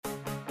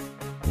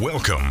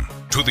Welcome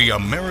to the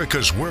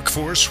America's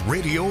Workforce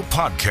Radio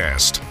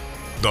Podcast,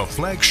 the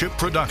flagship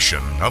production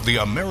of the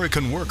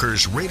American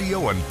Workers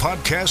Radio and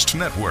Podcast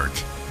Network,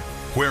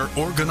 where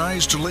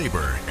organized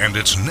labor and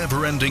its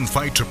never-ending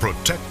fight to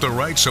protect the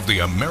rights of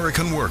the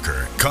American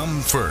worker come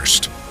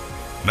first.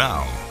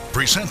 Now,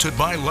 presented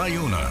by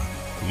LIUNA,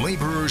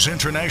 Laborers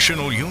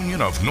International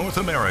Union of North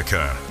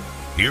America.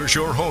 Here's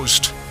your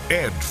host,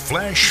 Ed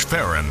Flash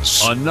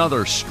Ferens.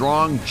 Another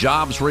strong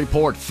jobs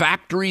report.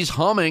 Factories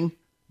humming.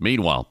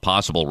 Meanwhile,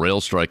 possible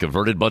rail strike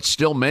averted, but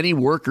still many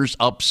workers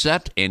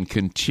upset and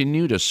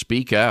continue to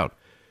speak out.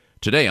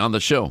 Today on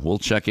the show, we'll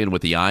check in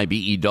with the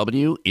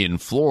IBEW in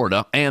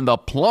Florida and the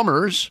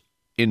plumbers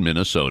in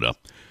Minnesota.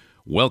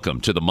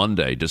 Welcome to the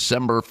Monday,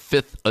 December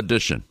 5th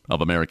edition of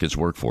America's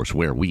Workforce,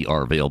 where we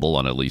are available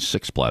on at least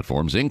 6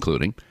 platforms,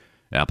 including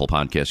Apple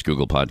Podcasts,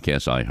 Google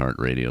Podcasts,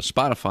 iHeartRadio,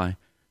 Spotify,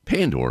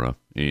 Pandora,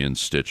 and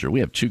Stitcher.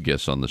 We have 2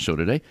 guests on the show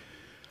today.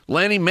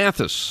 Lanny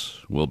Mathis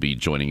will be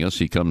joining us.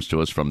 He comes to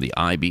us from the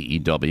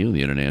IBEW,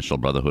 the International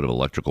Brotherhood of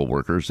Electrical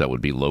Workers. That would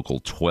be Local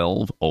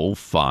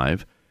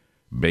 1205,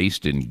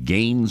 based in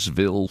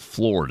Gainesville,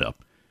 Florida.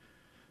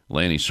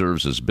 Lanny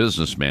serves as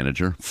business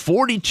manager,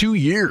 42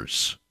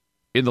 years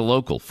in the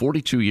local,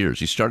 42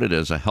 years. He started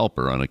as a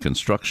helper on a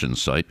construction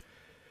site,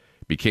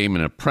 became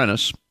an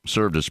apprentice,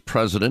 served as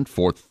president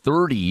for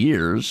 30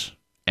 years,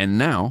 and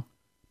now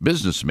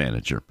business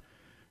manager.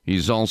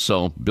 He's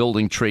also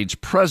building trades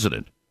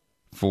president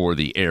for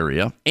the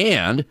area,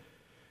 and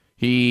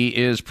he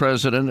is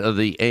president of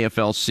the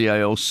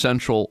AFL-CIO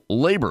Central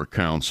Labor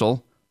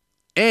Council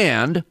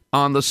and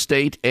on the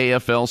state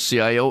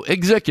AFL-CIO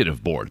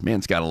Executive Board.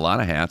 Man's got a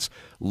lot of hats,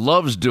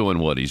 loves doing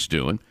what he's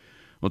doing.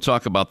 We'll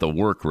talk about the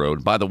work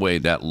road. By the way,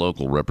 that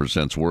local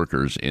represents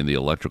workers in the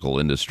electrical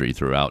industry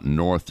throughout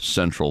North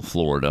Central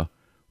Florida,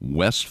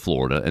 West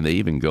Florida, and they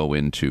even go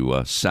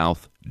into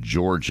South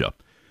Georgia.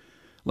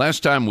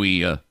 Last time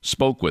we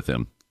spoke with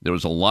him, there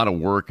was a lot of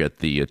work at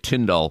the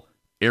Tyndall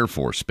Air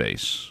Force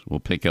Base. We'll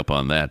pick up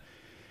on that.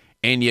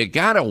 And you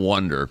got to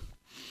wonder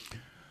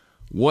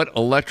what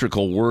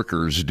electrical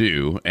workers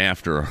do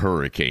after a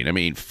hurricane. I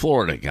mean,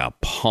 Florida got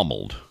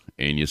pummeled,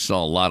 and you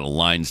saw a lot of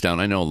lines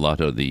down. I know a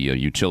lot of the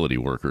utility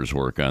workers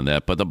work on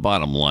that, but the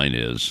bottom line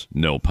is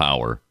no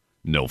power,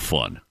 no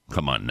fun.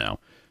 Come on now.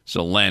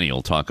 So Lanny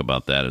will talk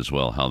about that as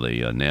well, how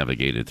they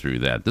navigated through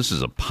that. This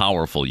is a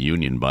powerful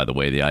union, by the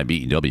way. The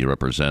IBEW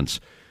represents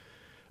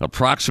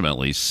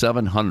approximately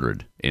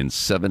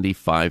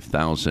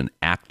 775,000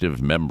 active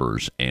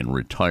members and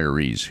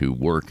retirees who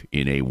work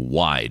in a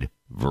wide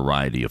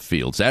variety of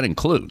fields. That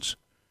includes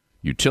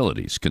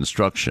utilities,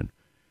 construction,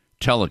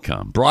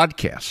 telecom,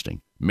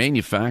 broadcasting,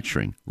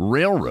 manufacturing,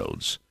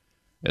 railroads,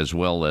 as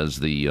well as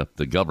the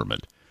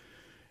government.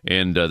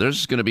 And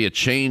there's going to be a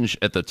change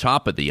at the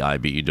top of the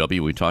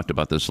IBEW. We talked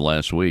about this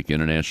last week.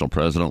 International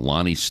President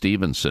Lonnie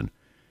Stevenson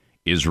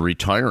is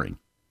retiring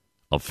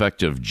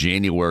effective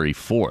January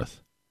 4th.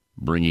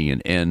 Bringing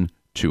an end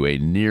to a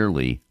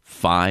nearly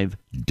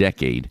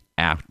 5-decade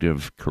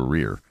active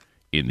career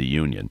in the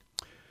union.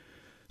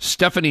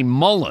 Stephanie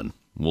Mullen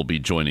will be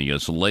joining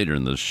us later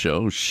in the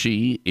show.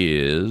 She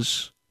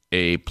is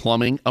a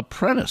plumbing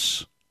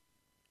apprentice,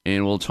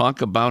 and we'll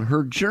talk about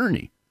her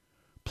journey.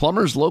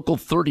 Plumbers Local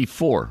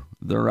 34,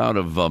 they're out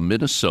of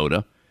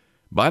Minnesota.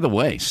 By the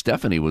way,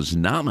 Stephanie was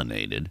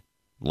nominated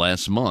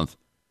last month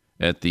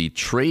at the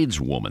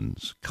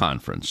Tradeswomen's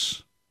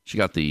Conference. She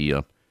got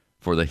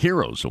for the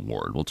Heroes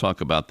Award. We'll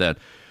talk about that.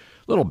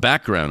 Little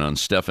background on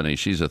Stephanie.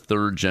 She's a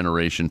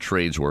third-generation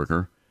trades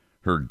worker.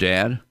 Her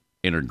dad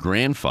and her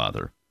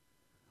grandfather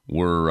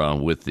were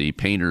with the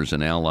Painters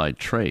and Allied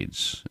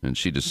Trades, and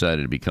she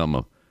decided to become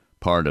a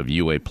part of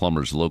UA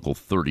Plumbers Local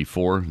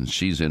 34, and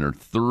she's in her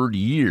 3rd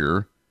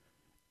year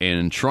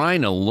and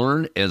trying to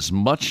learn as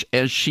much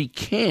as she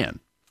can.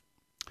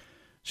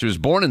 She was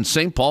born in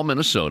St. Paul,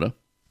 Minnesota.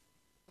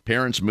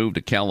 Parents moved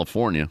to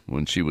California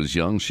when she was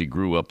young. She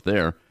grew up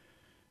there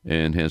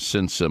and has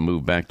since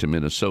moved back to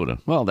Minnesota.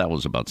 Well, that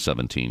was about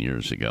 17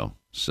 years ago.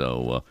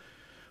 So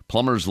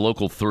Plumbers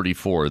Local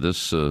 34,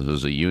 this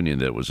is a union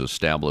that was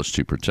established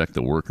to protect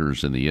the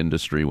workers in the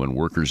industry. When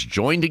workers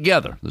join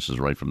together, this is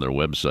right from their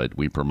website,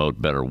 we promote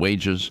better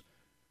wages,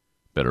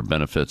 better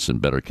benefits,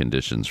 and better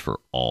conditions for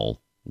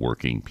all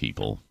working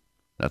people.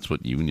 That's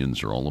what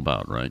unions are all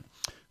about, right?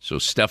 So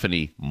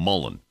Stephanie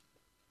Mullen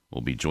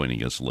will be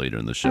joining us later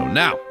in the show.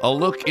 Now, a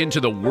look into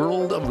the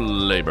world of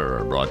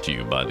labor, brought to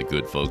you by the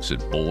good folks at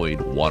Boyd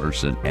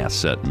Watterson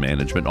Asset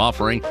Management,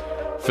 offering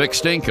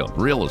fixed income,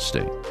 real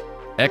estate,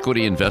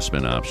 equity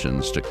investment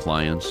options to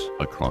clients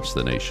across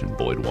the nation.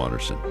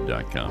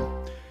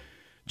 BoydWatterson.com.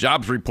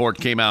 Jobs report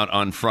came out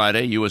on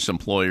Friday. U.S.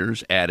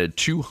 employers added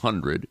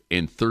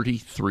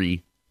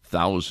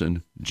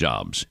 233,000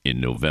 jobs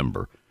in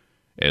November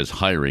as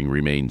hiring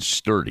remained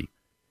sturdy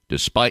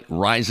despite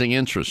rising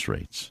interest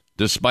rates,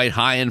 despite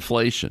high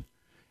inflation,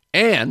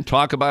 and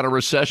talk about a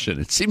recession.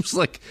 It seems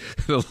like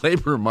the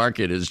labor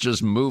market is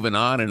just moving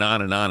on and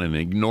on and on and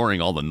ignoring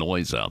all the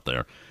noise out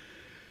there.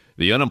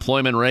 The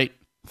unemployment rate,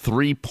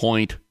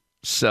 3.2%.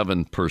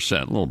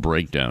 7%. A little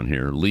breakdown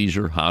here.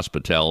 Leisure,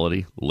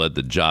 hospitality led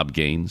the job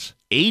gains,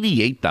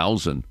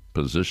 88,000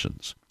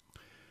 positions.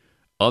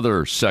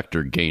 Other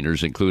sector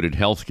gainers included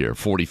healthcare,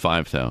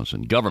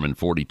 45,000, government,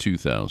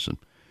 42,000.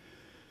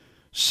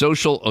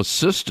 Social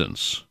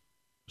assistance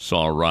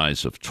saw a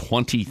rise of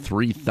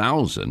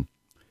 23,000,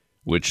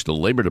 which the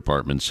Labor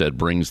Department said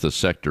brings the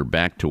sector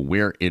back to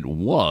where it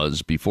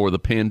was before the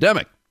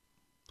pandemic.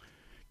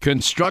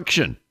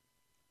 Construction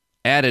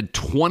added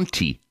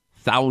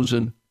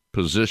 20,000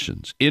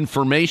 positions.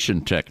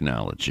 Information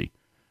technology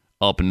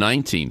up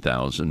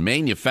 19,000.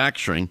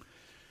 Manufacturing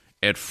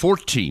at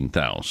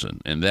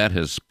 14,000. And that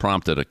has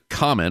prompted a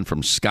comment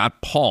from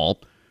Scott Paul,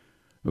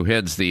 who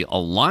heads the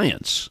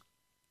Alliance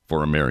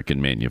for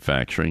American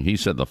Manufacturing. He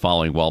said the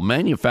following: while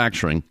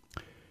manufacturing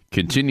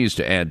continues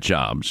to add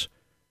jobs,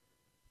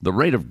 the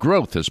rate of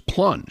growth has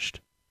plunged.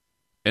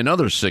 And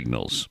other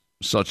signals,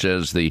 such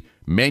as the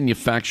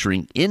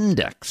manufacturing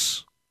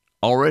index,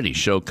 already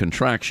show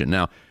contraction.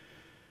 Now,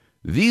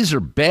 these are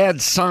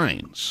bad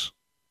signs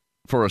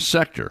for a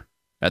sector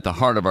at the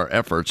heart of our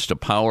efforts to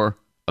power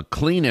a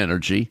clean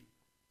energy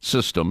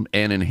system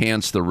and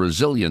enhance the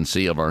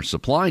resiliency of our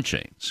supply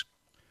chains.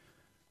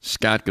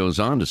 Scott goes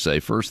on to say,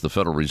 first, the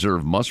Federal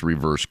Reserve must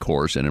reverse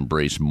course and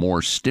embrace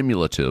more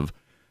stimulative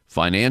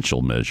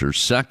financial measures.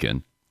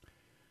 Second,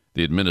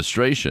 the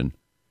administration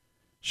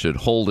should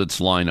hold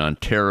its line on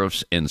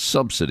tariffs and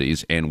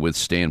subsidies and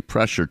withstand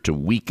pressure to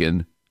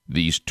weaken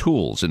these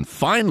tools. And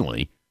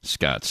finally,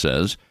 Scott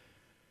says,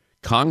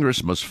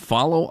 Congress must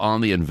follow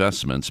on the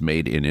investments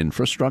made in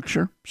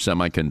infrastructure,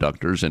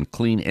 semiconductors, and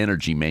clean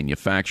energy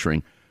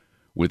manufacturing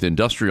with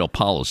industrial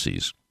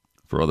policies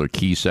for other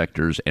key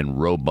sectors and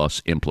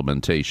robust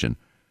implementation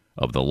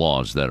of the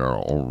laws that are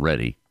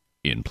already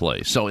in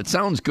place. So it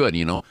sounds good,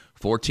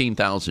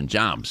 14,000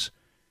 jobs,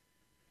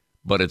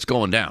 but it's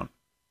going down.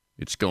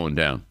 It's going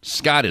down.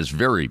 Scott is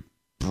very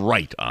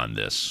bright on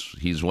this.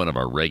 He's one of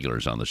our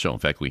regulars on the show. In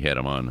fact, we had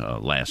him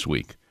on last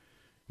week.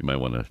 You might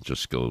want to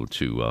just go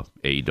to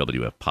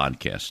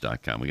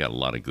awfpodcast.com. We got a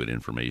lot of good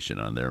information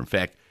on there. In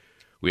fact,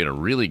 we had a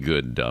really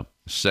good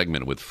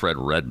segment with Fred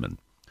Redmond.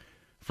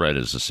 Fred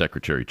is the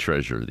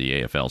Secretary-Treasurer of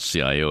the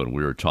AFL-CIO, and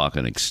we were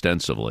talking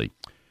extensively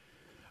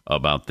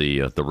about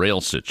the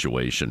rail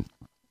situation.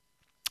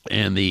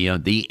 And the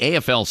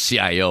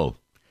AFL-CIO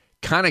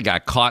kind of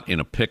got caught in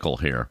a pickle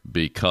here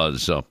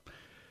because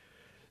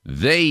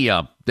they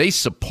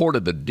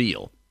supported the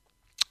deal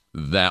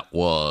that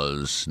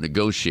was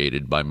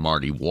negotiated by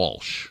Marty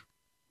Walsh.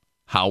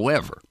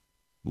 However,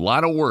 a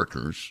lot of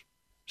workers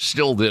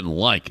still didn't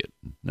like it.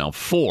 Now,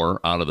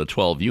 4 out of the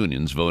 12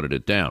 unions voted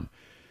it down.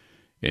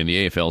 And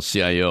the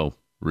AFL-CIO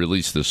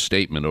released this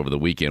statement over the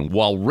weekend.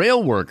 While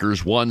rail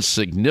workers won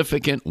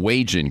significant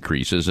wage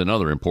increases and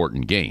other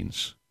important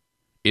gains,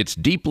 it's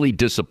deeply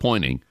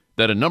disappointing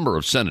that a number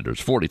of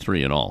senators,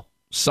 43 in all,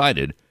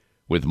 sided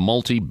with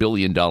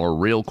multi-billion-dollar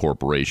rail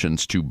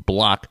corporations to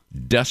block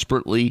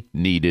desperately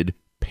needed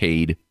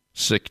paid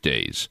sick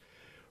days.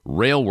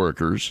 Rail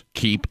workers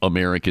keep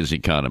America's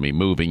economy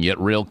moving, yet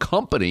rail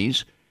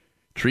companies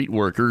treat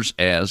workers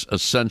as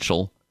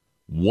essential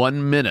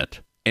 1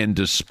 minute and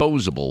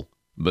disposable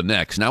the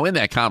next. Now, in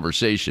that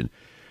conversation,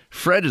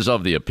 Fred is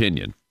of the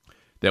opinion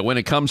that when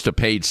it comes to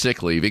paid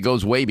sick leave, it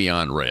goes way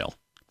beyond rail.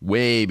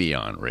 Way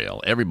beyond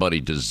rail. Everybody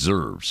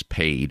deserves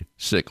paid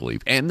sick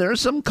leave. And there are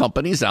some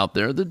companies out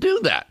there that do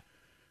that.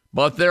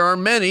 But there are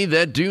many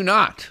that do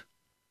not.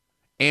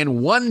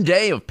 And 1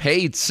 day of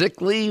paid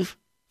sick leave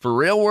for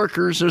rail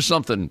workers, there's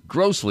something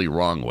grossly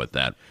wrong with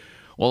that.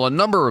 Well, a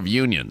number of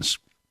unions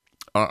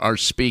are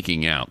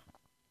speaking out.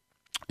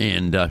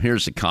 And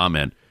here's a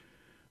comment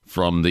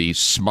from the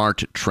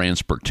Smart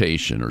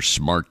Transportation, or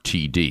SMART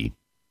TD.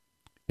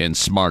 And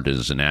SMART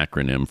is an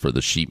acronym for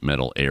the Sheet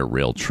Metal Air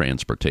Rail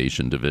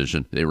Transportation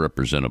Division. They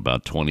represent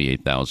about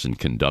 28,000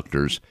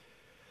 conductors.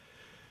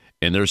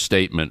 And their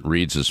statement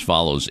reads as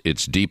follows: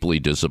 it's deeply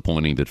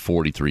disappointing that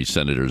 43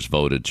 senators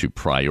voted to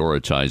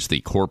prioritize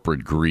the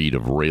corporate greed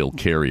of rail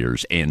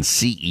carriers and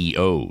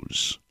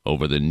CEOs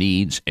over the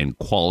needs and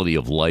quality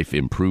of life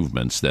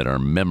improvements that our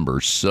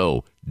members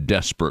so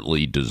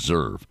desperately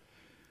deserve.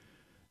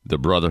 The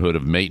Brotherhood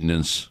of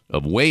Maintenance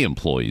of Way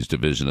Employees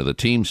Division of the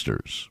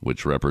Teamsters,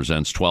 which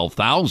represents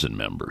 12,000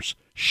 members,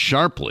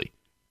 sharply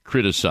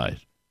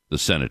criticized the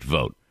Senate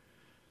vote.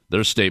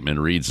 Their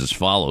statement reads as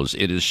follows: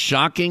 it is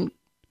shocking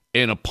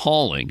and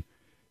appalling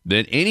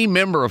that any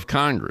member of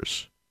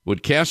Congress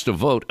would cast a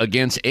vote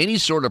against any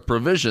sort of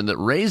provision that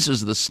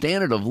raises the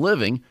standard of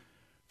living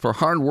for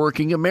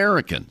hardworking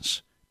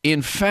Americans.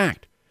 In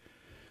fact,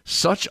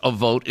 such a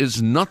vote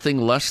is nothing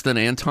less than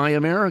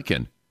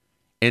anti-American,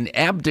 an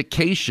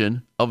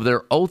abdication of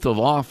their oath of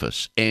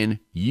office, and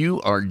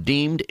you are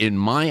deemed, in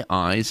my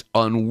eyes,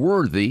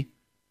 unworthy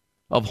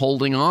of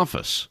holding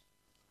office.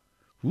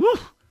 Woo!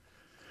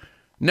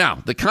 Now,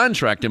 the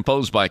contract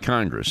imposed by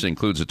Congress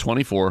includes a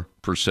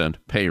 24%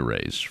 pay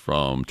raise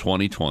from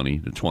 2020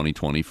 to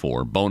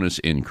 2024, bonus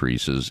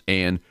increases,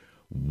 and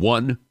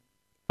 1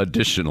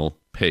 additional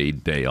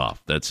paid day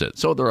off. That's it.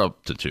 So they're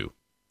up to 2.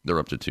 They're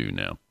up to 2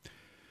 now.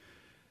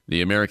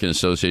 The American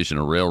Association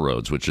of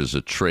Railroads, which is a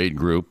trade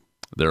group,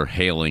 they're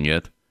hailing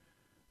it.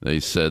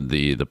 They said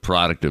the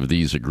product of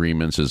these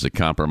agreements is a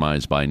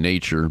compromise by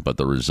nature, but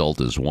the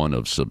result is one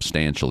of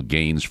substantial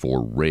gains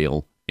for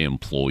rail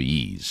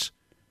employees.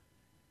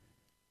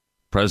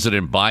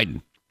 President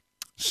Biden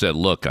said,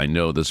 look, I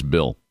know this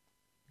bill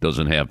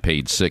doesn't have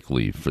paid sick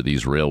leave for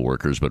these rail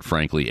workers, but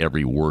frankly,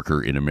 every worker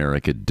in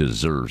America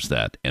deserves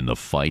that, and the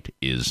fight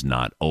is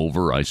not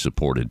over. I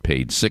supported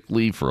paid sick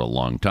leave for a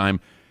long time,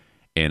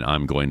 and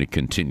I'm going to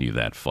continue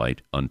that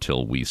fight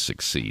until we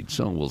succeed.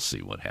 So we'll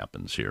see what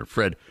happens here.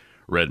 Fred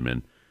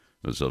Redmond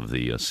was of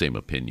the same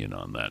opinion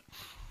on that.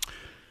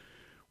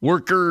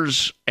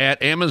 Workers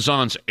at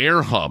Amazon's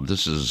Air Hub,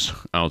 this is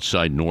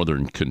outside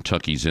northern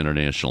Kentucky's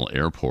International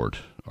Airport,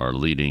 are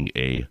leading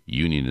a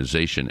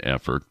unionization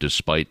effort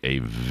despite a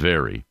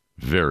very,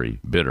 very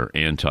bitter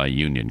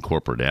anti-union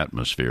corporate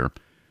atmosphere.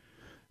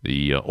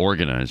 The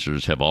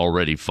organizers have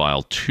already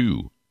filed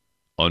 2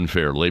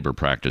 unfair labor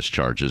practice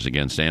charges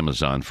against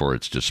Amazon for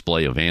its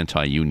display of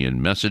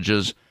anti-union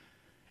messages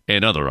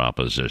and other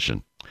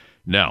opposition.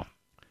 Now,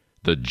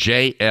 the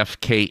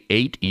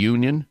JFK8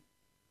 union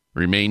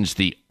remains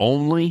the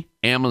only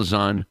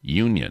Amazon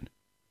union,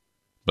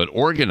 but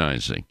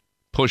organizing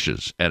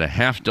pushes at a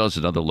half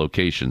dozen other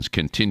locations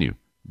continue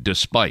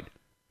despite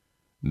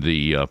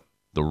the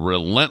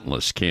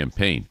relentless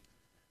campaign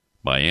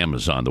by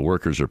Amazon. The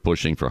workers are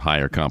pushing for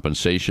higher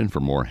compensation for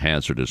more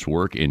hazardous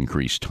work,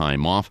 increased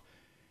time off,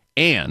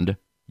 and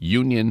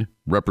union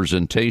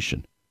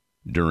representation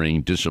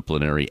during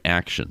disciplinary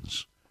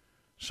actions.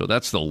 So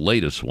that's the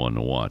latest one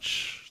to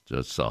watch.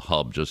 That's a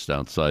hub just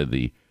outside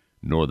the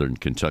Northern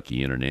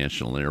Kentucky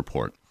International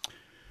Airport.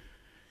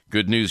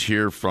 Good news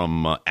here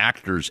from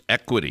Actors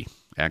Equity.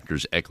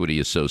 Actors Equity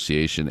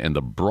Association and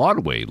the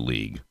Broadway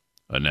League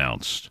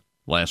announced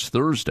last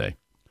Thursday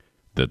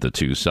that the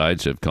two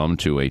sides have come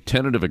to a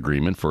tentative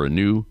agreement for a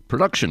new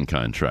production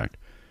contract.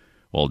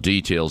 While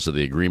details of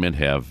the agreement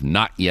have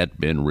not yet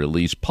been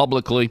released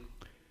publicly,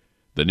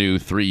 the new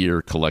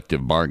 3-year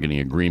collective bargaining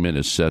agreement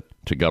is set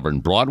to govern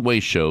Broadway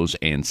shows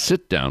and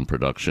sit-down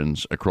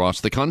productions across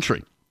the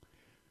country.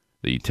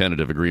 The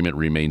tentative agreement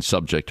remains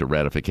subject to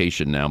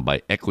ratification now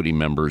by equity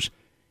members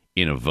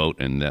in a vote,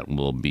 and that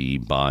will be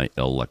by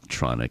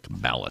electronic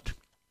ballot.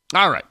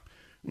 All right,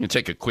 we're going to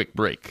take a quick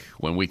break.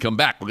 When we come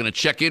back, we're going to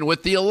check in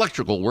with the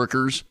electrical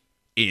workers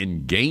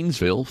in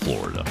Gainesville,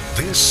 Florida.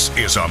 This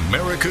is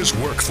America's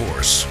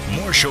Workforce.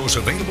 More shows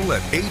available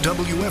at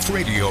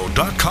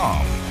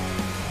awfradio.com.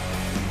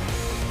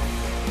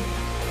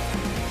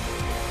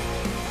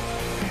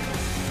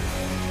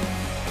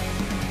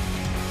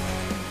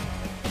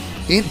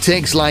 It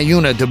takes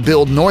LiUNA to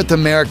build North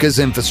America's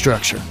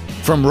infrastructure.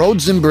 From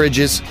roads and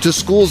bridges to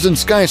schools and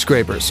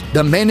skyscrapers,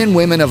 the men and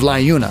women of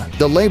LiUNA,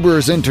 the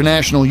Laborers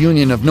International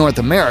Union of North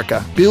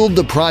America, build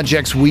the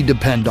projects we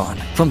depend on.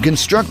 From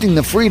constructing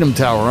the Freedom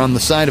Tower on the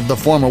site of the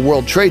former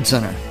World Trade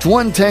Center to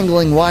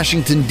untangling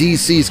Washington,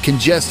 D.C.'s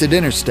congested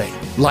interstate,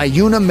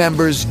 LiUNA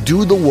members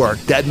do the work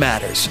that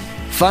matters.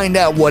 Find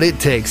out what it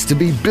takes to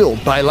be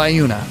built by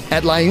LiUNA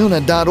at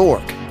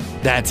liuna.org.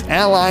 That's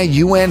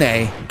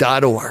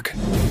liuna.org.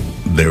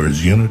 There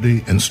is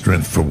unity and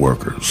strength for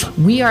workers.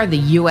 We are the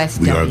USW.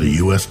 We are the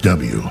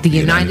USW. The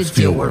United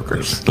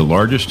Steelworkers. The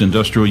largest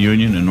industrial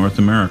union in North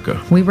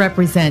America. We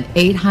represent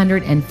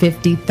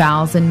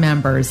 850,000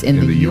 members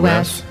in the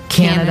U.S.,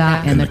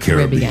 Canada, and the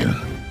Caribbean.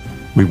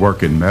 We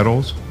work in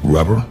metals,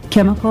 rubber,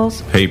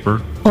 chemicals,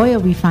 paper, oil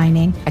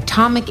refining,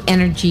 atomic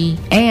energy,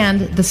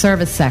 and the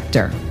service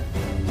sector.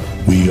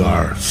 We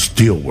are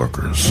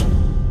steelworkers,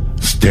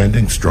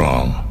 standing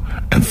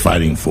strong and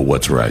fighting for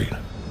what's right.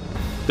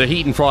 The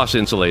Heat and Frost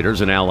Insulators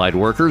and Allied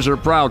Workers are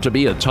proud to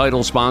be a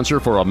title sponsor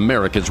for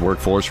America's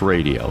Workforce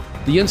Radio.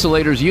 The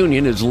Insulators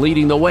Union is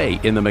leading the way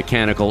in the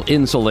mechanical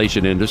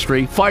insulation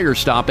industry, fire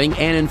stopping,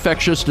 and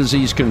infectious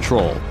disease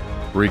control.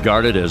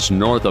 Regarded as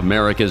North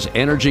America's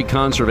energy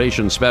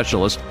conservation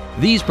specialists,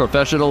 these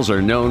professionals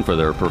are known for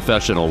their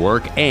professional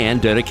work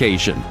and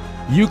dedication.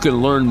 You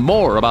can learn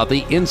more about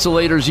the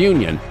Insulators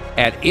Union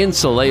at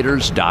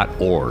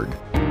insulators.org.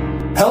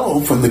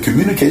 Hello from the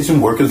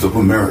Communication Workers of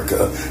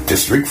America,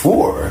 District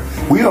 4.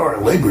 We are a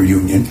labor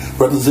union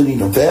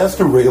representing a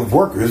vast array of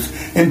workers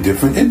in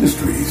different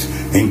industries,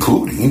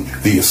 including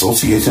the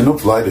Association of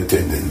Flight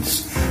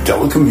Attendants,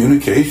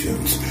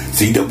 Telecommunications,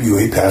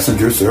 CWA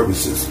Passenger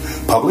Services,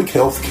 Public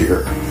Health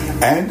Care,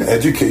 and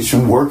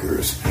Education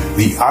Workers,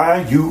 the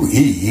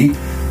IUE,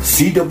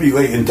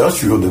 CWA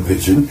Industrial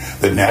Division,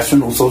 the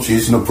National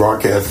Association of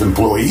Broadcast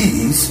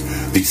Employees,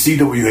 the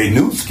CWA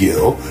News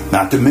Guild,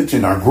 not to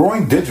mention our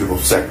growing digital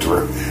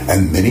sector,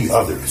 and many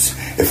others.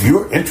 If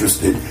you're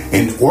interested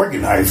in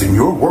organizing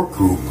your work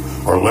group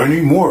or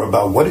learning more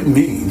about what it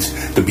means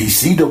to be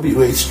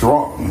CWA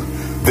strong,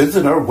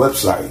 visit our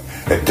website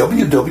at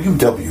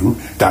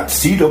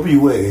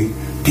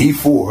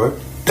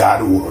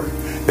www.cwad4.org.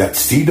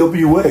 That's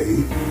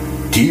cwad4.org.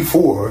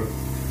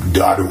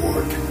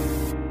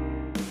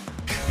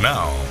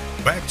 Now,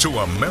 back to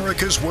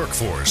America's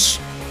Workforce.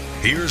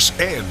 Here's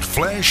Ed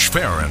Flash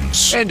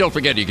Ferens. And don't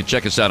forget, you can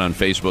check us out on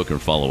Facebook or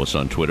follow us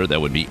on Twitter. That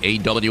would be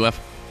AWF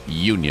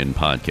Union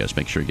Podcast.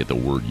 Make sure you get the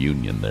word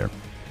union there.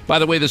 By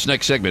the way, this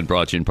next segment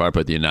brought to you in part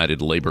by the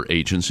United Labor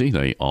Agency.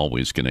 They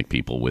always connect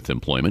people with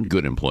employment,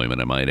 good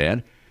employment, I might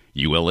add.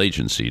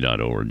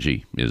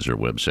 ulagency.org is their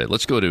website.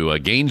 Let's go to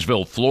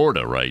Gainesville,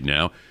 Florida right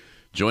now.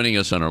 Joining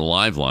us on our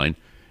live line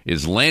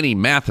is Lanny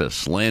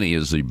Mathis. Lanny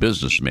is the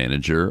business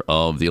manager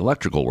of the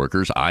Electrical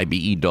Workers,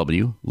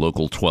 IBEW,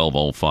 Local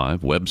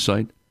 1205,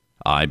 website,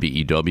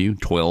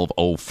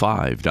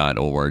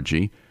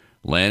 IBEW1205.org.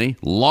 Lanny,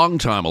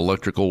 longtime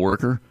electrical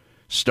worker,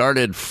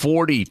 started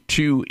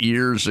 42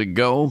 years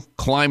ago,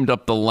 climbed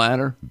up the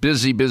ladder,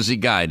 busy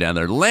guy down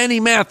there. Lanny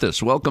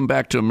Mathis, welcome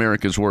back to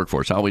America's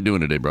Workforce. How are we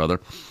doing today,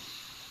 brother?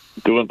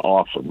 Doing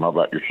awesome. How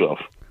about yourself?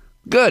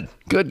 Good.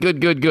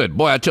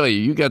 Boy, I tell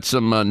you, you got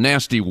some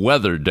nasty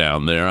weather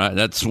down there.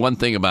 That's one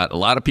thing about a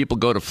lot of people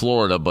go to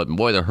Florida, but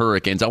boy, the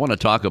hurricanes. I want to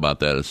talk about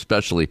that,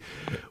 especially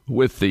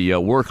with the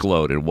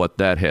workload and what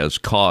that has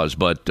caused.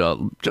 But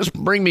just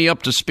bring me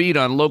up to speed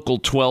on Local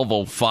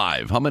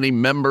 1205. How many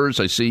members?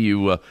 I see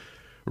you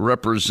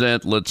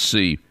represent, let's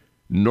see,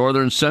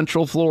 Northern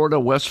Central Florida,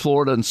 West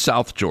Florida, and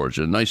South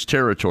Georgia. Nice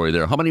territory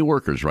there. How many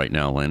workers right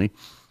now, Lanny?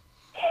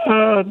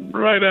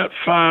 Right at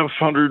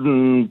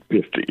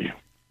 550.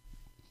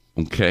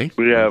 Okay.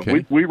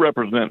 We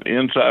represent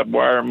inside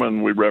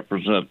wiremen, we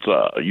represent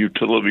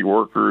utility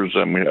workers,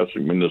 and we have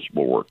some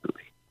municipal workers.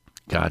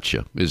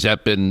 Gotcha. Has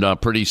that been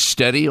pretty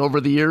steady over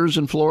the years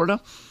in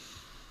Florida?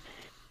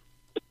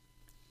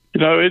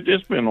 You know,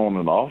 it's been on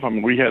and off. I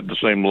mean, we had the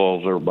same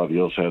laws everybody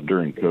else had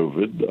during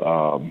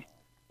COVID,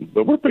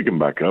 but we're picking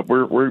back up.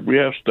 We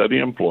have steady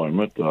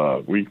employment.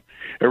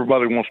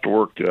 Everybody wants to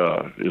work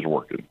is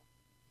working.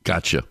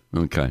 Gotcha.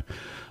 Okay.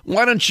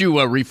 Why don't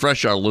you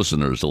refresh our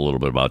listeners a little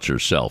bit about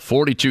yourself?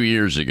 42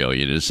 years ago,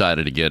 you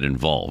decided to get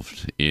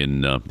involved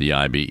in the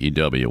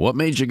IBEW. What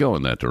made you go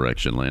in that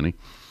direction, Lanny?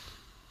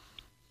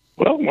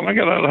 Well, when I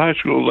got out of high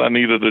school, I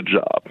needed a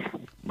job.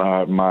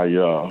 My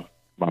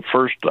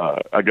first,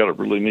 I got a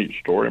really neat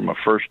story. My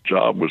first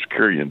job was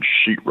carrying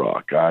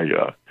sheetrock.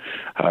 I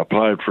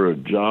applied for a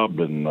job,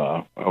 and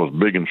I was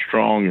big and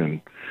strong and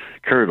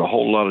carried a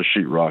whole lot of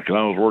sheetrock. And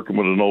I was working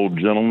with an old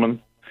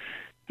gentleman.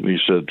 And he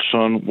said,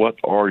 "Son, what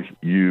are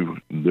you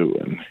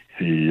doing?"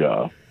 He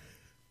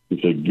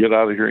said, "Get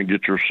out of here and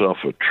get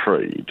yourself a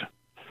trade."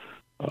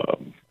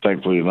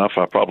 Thankfully enough,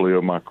 I probably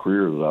owe my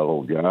career to that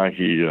old guy.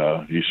 He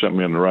sent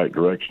me in the right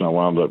direction. I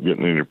wound up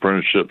getting in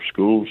apprenticeship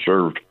school,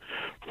 served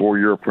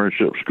 4-year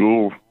apprenticeship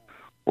school,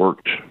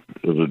 worked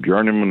as a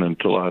journeyman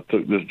until I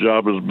took this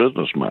job as a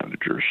business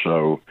manager.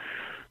 So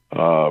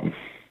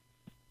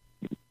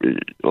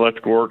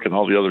electrical work and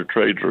all the other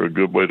trades are a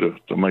good way to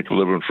make a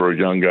living for a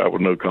young guy with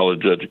no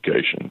college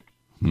education.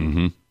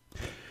 Mm-hmm.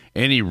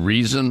 Any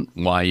reason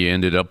why you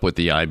ended up with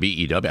the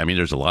IBEW? I mean,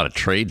 there's a lot of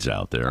trades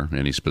out there.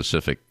 Any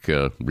specific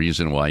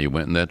reason why you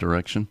went in that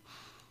direction?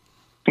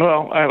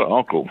 Well, I had an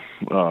uncle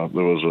that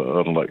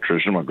was an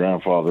electrician. My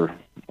grandfather,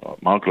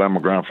 my uncle and my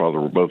grandfather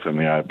were both in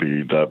the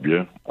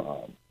IBEW.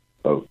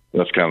 So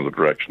that's kind of the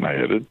direction I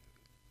headed.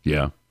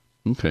 Yeah.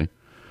 Okay.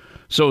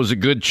 So it was a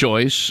good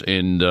choice,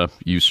 and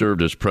you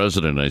served as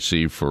president, I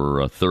see,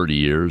 for 30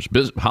 years.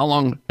 How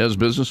long as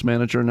business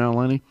manager now,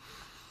 Lenny?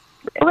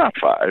 Around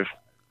 5.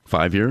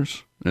 5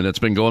 years? And it's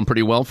been going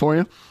pretty well for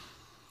you?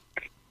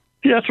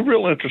 Yeah, it's a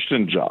real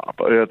interesting job.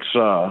 It's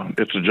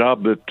a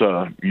job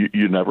that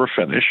you never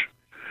finish.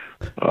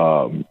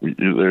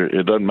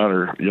 It doesn't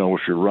matter,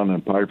 if you're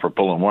running pipe or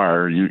pulling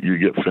wire, you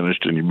get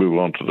finished and you move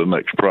on to the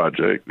next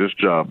project. This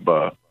job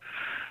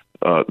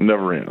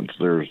never ends.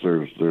 There's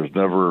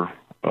never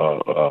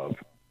a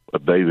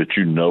day that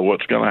you know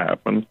what's going to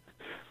happen.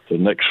 The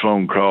next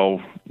phone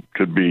call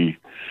could be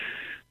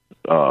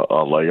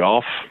a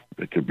layoff,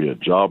 it could be a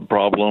job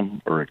problem,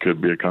 or it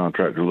could be a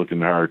contractor looking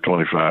to hire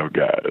 25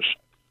 guys.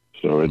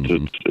 So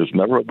it's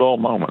never a dull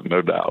moment,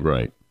 no doubt.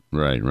 Right.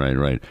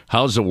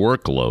 How's the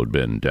workload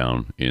been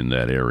down in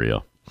that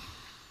area?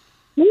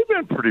 We've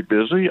been pretty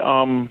busy.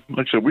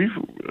 Like I said, we've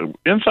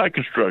inside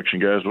construction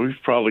guys. We've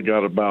probably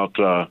got about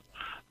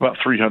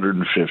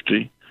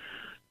 350.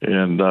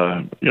 And,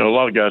 a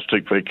lot of guys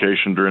take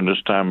vacation during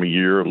this time of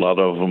year. A lot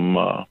of them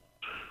are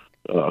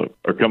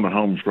coming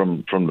home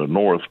from the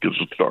north because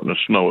it's starting to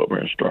snow up there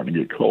and starting to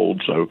get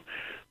cold. So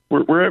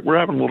we're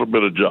having a little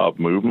bit of job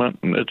movement,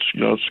 and it's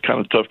kind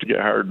of tough to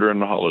get hired during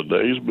the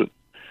holidays. But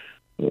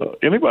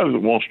anybody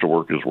that wants to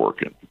work is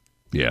working.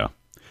 Yeah.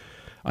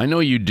 I know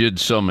you did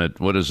some at,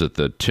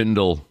 the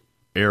Tyndall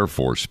Air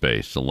Force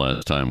Base the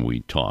last time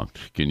we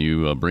talked. Can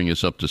you bring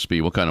us up to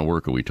speed? What kind of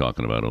work are we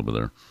talking about over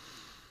there?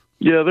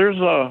 Yeah, there's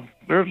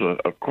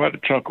quite a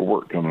chunk of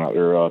work coming out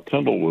there.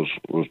 Tyndall was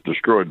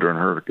destroyed during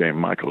Hurricane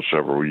Michael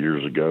several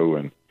years ago,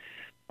 and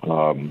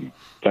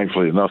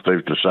thankfully enough,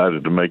 they've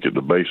decided to make it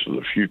the base of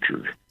the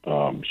future.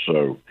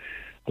 So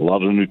a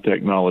lot of new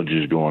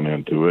technology is going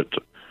into it.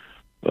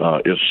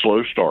 It's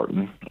slow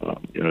starting.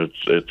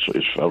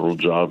 It's federal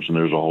jobs, and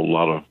there's a whole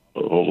lot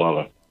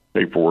of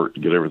paperwork to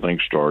get everything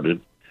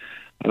started.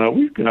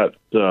 We've got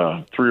 3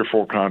 or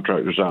 4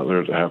 contractors out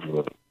there that have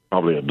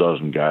probably a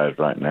dozen guys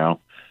right now.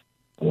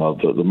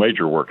 The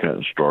major work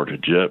hasn't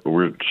started yet, but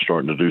we're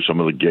starting to do some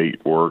of the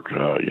gate work.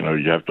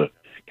 You have to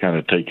kind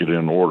of take it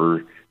in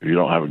order. If you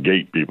don't have a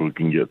gate people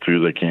can get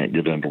through, they can't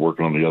get into work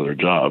on the other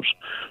jobs.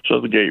 So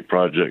the gate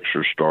projects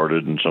are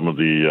started, and some of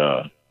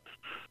the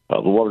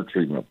water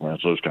treatment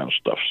plants, those kind of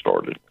stuff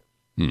started.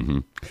 Mm-hmm.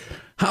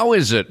 How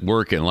is it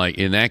working? Like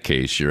in that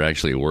case, you're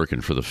actually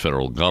working for the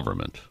federal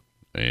government.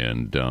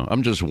 And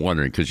I'm just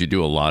wondering, because you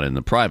do a lot in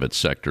the private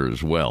sector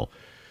as well.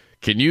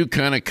 Can you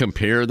kind of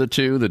compare the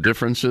two, the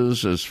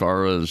differences as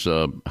far as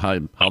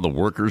how the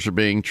workers are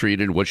being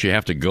treated, what you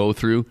have to go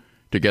through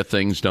to get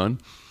things done?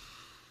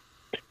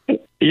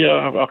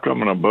 Yeah, I'll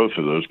comment on both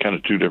of those, kind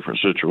of two different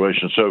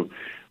situations. So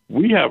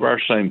we have our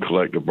same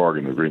collective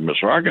bargaining agreement.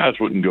 So our guys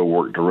wouldn't go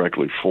work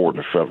directly for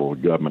the federal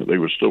government. They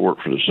would still work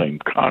for the same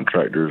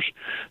contractors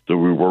that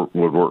we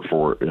would work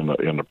for in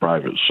the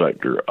private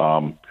sector.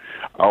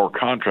 Our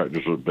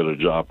contractors would bid a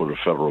job with the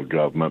federal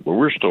government, but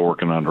we're still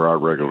working under our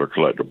regular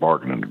collective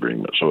bargaining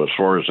agreement. So as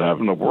far as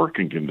having the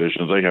working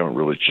conditions, they haven't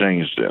really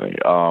changed any.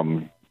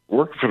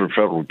 Working for the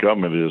federal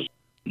government is,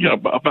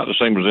 about the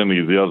same as any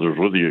of the others,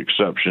 with the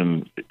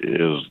exception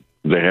is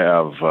they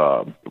have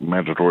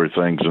mandatory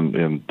things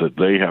in that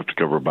they have to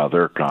cover by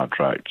their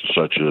contract,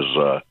 such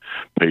as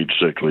paid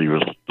sick leave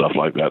and stuff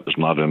like that. That's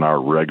not in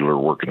our regular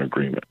working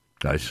agreement.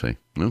 I see.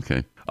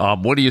 Okay.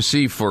 What do you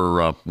see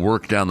for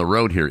work down the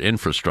road here,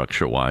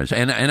 infrastructure-wise?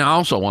 And I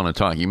also want to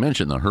talk. You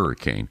mentioned the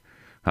hurricane,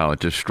 how it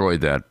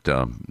destroyed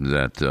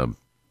that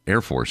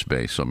Air Force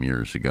base some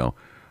years ago.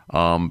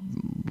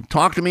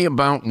 Talk to me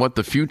about what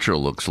the future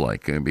looks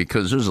like,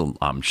 because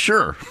I'm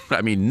sure.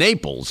 I mean,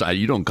 Naples.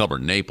 You don't cover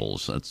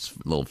Naples. That's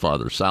a little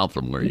farther south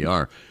from where you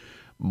are.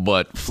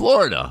 But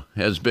Florida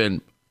has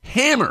been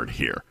hammered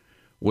here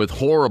with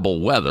horrible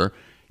weather.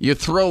 You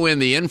throw in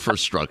the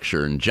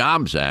Infrastructure and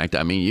Jobs Act.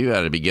 I mean, you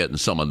got to be getting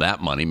some of that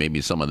money.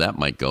 Maybe some of that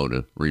might go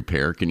to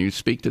repair. Can you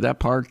speak to that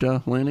part,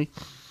 Lanny?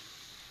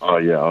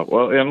 Yeah.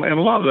 Well, and a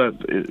lot of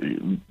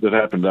that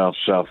happened down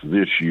south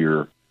this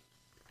year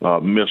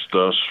missed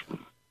us.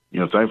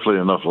 Thankfully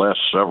enough,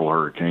 last several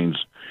hurricanes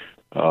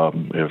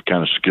have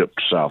kind of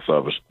skipped south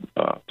of us,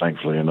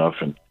 thankfully enough.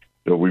 And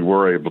we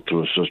were able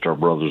to assist our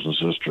brothers and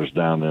sisters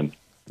down in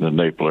the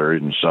Naples area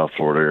and South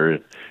Florida area.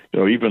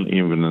 Even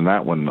in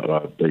that one,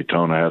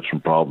 Daytona had some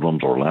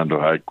problems.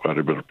 Orlando had quite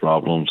a bit of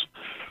problems,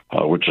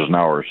 which is an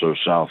hour or so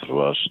south of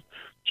us.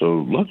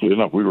 So luckily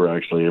enough, we were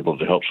actually able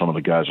to help some of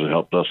the guys that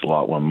helped us a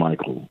lot when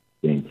Michael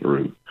came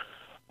through.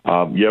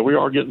 We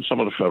are getting some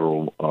of the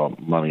federal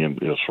money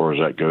as far as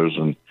that goes.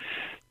 And,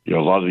 a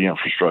lot of the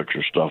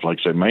infrastructure stuff, like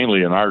I say,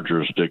 mainly in our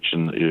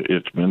jurisdiction,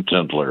 it's been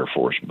Tyndall Air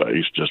Force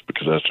Base, just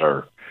because that's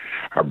our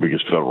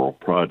biggest federal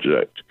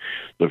project.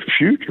 The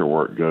future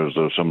work goes,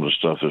 though, some of the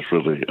stuff that's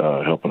really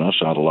helping us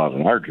out a lot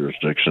in our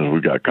jurisdictions.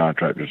 We've got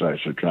contractors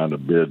actually trying to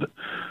bid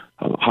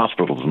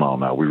hospitals and all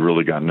now. We've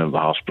really gotten into the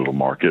hospital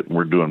market, and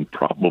we're doing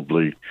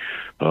probably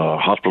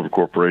Hospital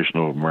Corporation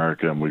of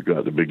America, and we've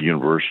got the big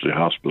university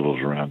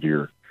hospitals around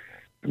here.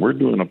 And we're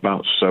doing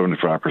about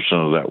 75%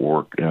 of that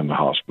work in the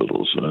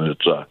hospitals, and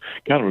it's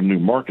kind of a new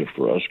market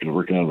for us because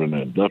we're kind of an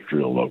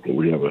industrial local.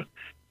 We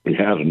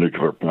had a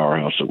nuclear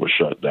powerhouse that was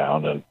shut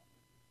down, and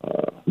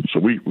so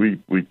we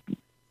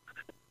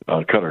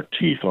cut our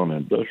teeth on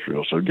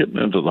industrial. So getting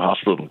into the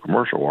hospital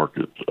commercial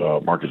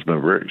market's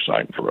been very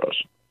exciting for us.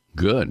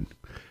 Good.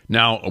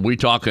 Now, are we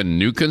talking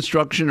new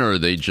construction, or are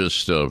they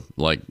just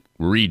like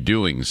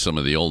redoing some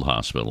of the old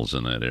hospitals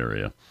in that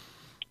area?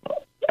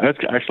 That's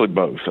actually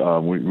both.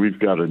 We've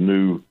got a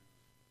new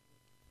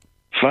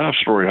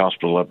 5-story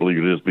hospital, I believe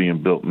it is,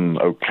 being built in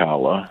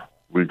Ocala.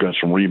 We've got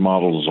some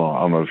remodels on. I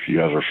don't know if you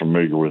guys are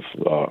familiar with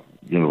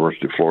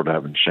University of Florida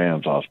having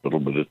Shands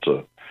Hospital, but it's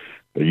a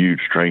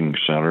huge training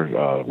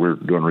center. We're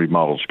doing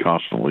remodels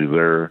constantly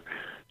there.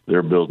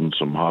 They're building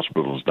some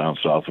hospitals down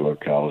south of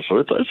Ocala, so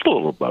it's a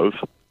little of both.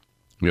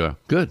 Yeah,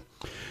 good.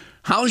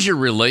 How's your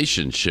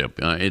relationship?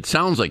 It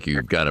sounds like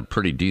you've got a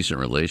pretty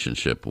decent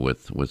relationship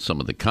with some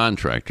of the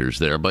contractors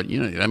there, but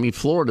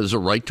Florida's a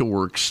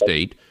right-to-work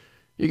state.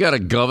 You got a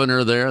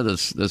governor there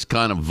that's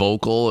kind of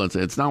vocal.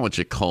 It's not what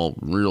you call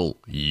real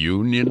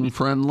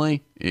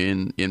union-friendly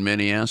in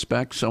many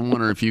aspects. I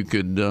wonder if you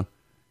could.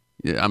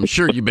 I'm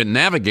sure you've been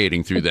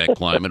navigating through that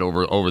climate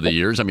over the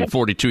years.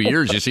 42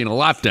 years. You've seen a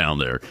lot down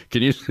there.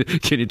 Can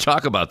you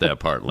talk about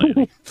that part,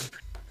 Lanny?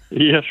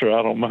 Yes, sir.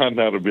 I don't mind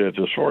that a bit.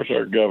 As far as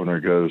our governor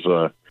goes,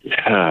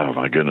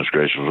 my goodness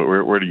gracious,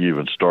 where do you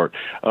even start?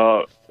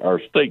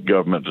 Our state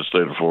government, the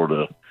state of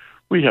Florida,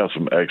 we have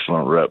some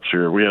excellent reps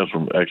here. We have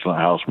some excellent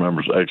House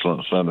members,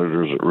 excellent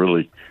senators that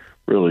really,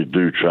 really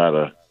do try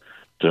to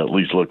at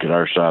least look at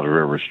our side of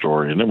every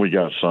story. And then we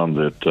got some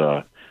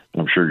that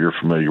I'm sure you're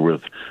familiar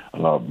with,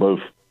 both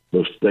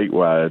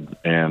statewide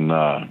and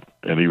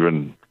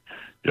even,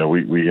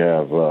 we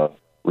have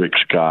Rick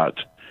Scott,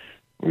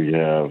 we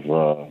have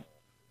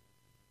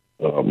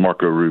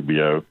Marco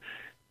Rubio.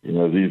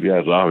 These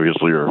guys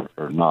obviously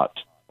are not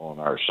on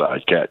our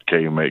side. Kat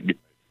Koenig,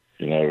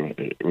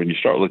 when you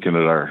start looking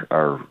at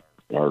our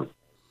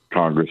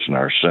Congress and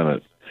our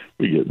Senate,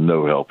 we get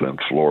no help in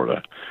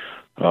Florida.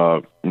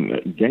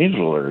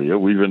 Gainesville area,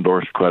 we've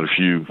endorsed quite a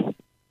few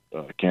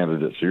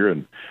candidates here,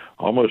 and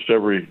almost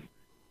every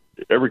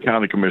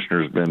county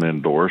commissioner has been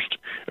endorsed.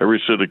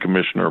 Every city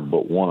commissioner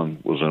but one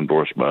was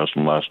endorsed by us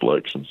in the last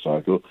election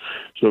cycle.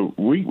 So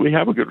we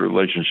have a good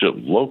relationship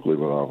locally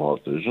with our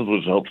politicians,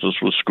 which helps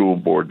us with school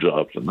board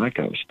jobs and that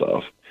kind of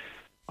stuff.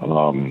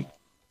 But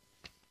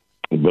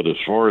as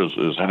far as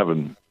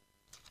having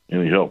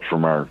any help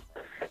from our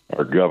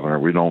governor,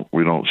 we don't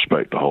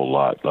expect a whole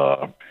lot.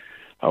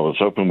 I was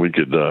hoping we'd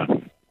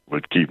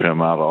keep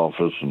him out of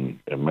office and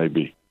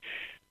maybe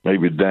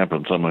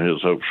dampen some of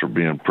his hopes for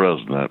being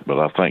president, but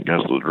I think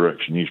that's the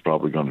direction he's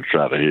probably going to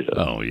try to hit.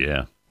 Oh,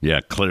 yeah.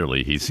 Yeah,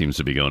 clearly he seems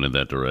to be going in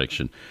that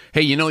direction.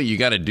 Hey, you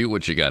got to do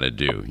what you got to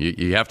do.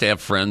 You have to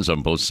have friends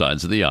on both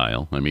sides of the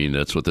aisle. I mean,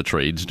 that's what the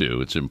trades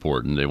do. It's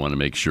important. They want to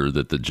make sure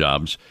that the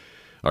jobs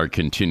are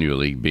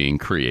continually being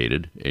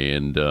created,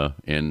 and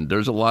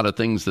there's a lot of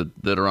things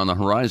that are on the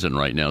horizon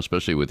right now,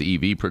 especially with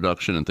EV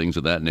production and things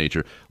of that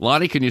nature.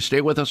 Lonnie, can you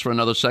stay with us for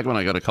another segment?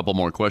 I got a couple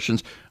more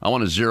questions. I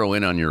want to zero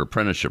in on your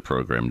apprenticeship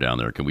program down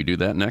there. Can we do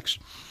that next?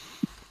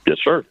 Yes,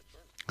 sir.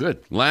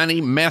 Good.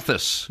 Lanny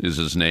Mathis is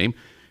his name.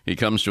 He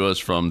comes to us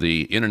from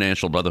the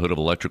International Brotherhood of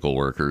Electrical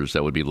Workers.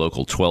 That would be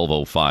Local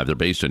 1205. They're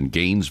based in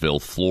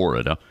Gainesville,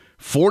 Florida.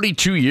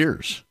 42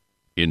 years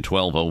in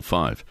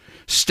 1205.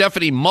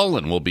 Stephanie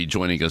Mullen will be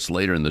joining us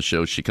later in the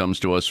show. She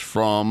comes to us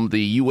from the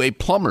UA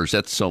Plumbers.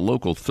 That's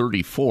Local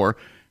 34.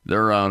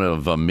 They're out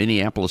of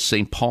Minneapolis,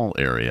 St. Paul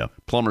area.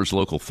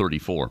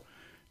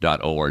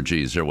 PlumbersLocal34.org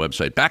is their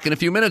website. Back in a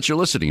few minutes, you're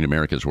listening to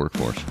America's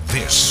Workforce.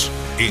 This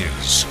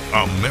is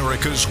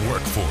America's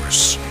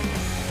Workforce.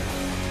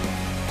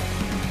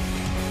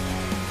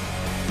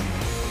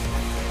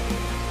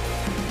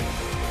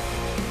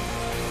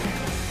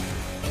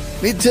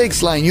 It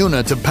takes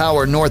LiUNA to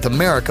power North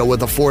America with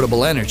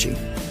affordable energy.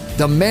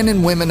 The men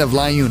and women of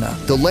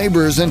LiUNA, the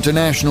Laborers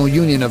International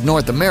Union of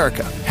North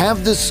America,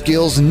 have the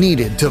skills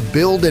needed to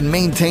build and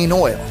maintain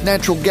oil,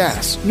 natural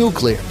gas,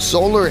 nuclear,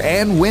 solar,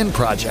 and wind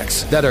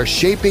projects that are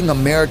shaping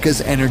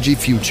America's energy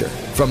future.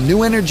 From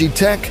new energy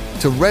tech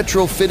to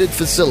retrofitted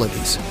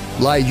facilities,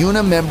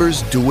 LiUNA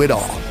members do it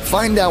all.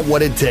 Find out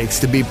what it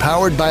takes to be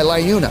powered by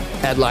LiUNA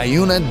at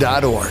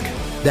liuna.org.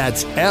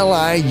 That's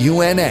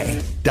LIUNA.org.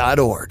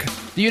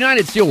 The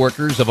United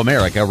Steelworkers of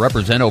America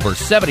represent over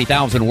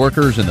 70,000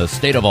 workers in the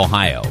state of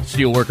Ohio.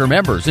 Steelworker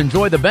members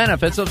enjoy the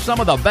benefits of some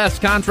of the best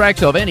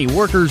contracts of any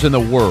workers in the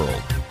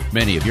world.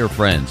 Many of your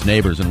friends,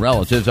 neighbors, and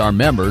relatives are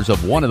members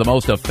of one of the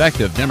most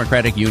effective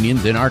democratic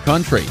unions in our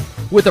country.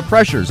 With the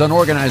pressures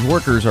unorganized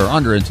workers are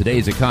under in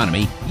today's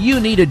economy, you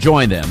need to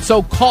join them.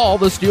 So call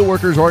the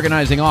Steelworkers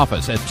Organizing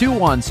Office at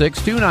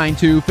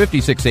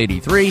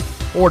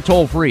 216-292-5683 or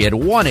toll free at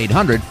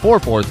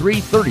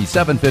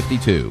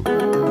 1-800-443-3752.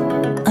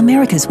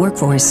 America's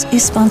Workforce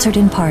is sponsored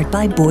in part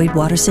by Boyd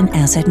Watterson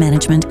Asset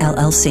Management,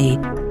 LLC.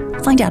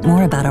 Find out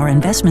more about our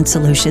investment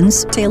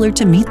solutions tailored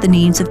to meet the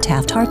needs of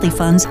Taft-Hartley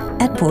funds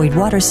at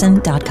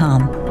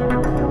BoydWatterson.com.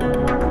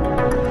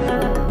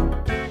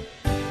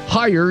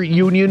 Hire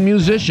union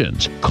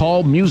musicians.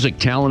 Call Music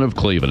Talent of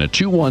Cleveland at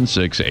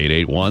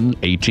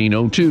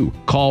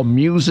 216-881-1802. Call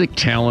Music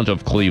Talent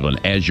of Cleveland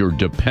as your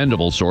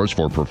dependable source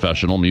for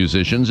professional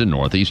musicians in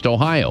Northeast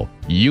Ohio.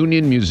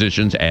 Union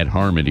musicians add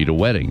harmony to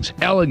weddings,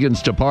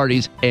 elegance to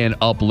parties, and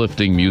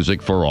uplifting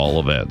music for all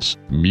events.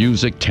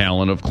 Music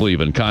Talent of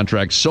Cleveland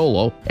contracts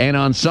solo and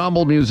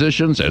ensemble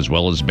musicians as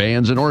well as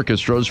bands and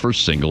orchestras for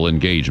single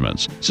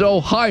engagements.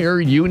 So hire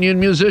union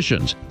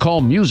musicians.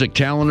 Call Music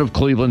Talent of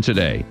Cleveland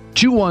today.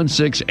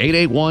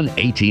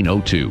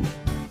 216-881-1802.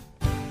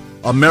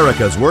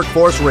 America's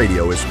Workforce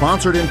Radio is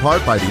sponsored in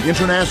part by the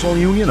International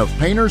Union of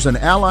Painters and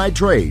Allied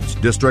Trades,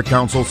 District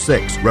Council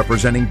 6,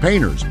 representing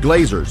painters,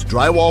 glazers,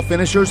 drywall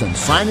finishers, and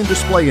sign and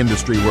display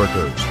industry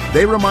workers.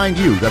 They remind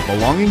you that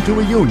belonging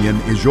to a union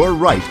is your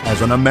right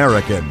as an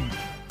American.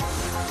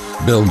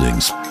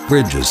 Buildings,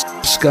 bridges,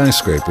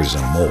 skyscrapers,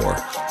 and more.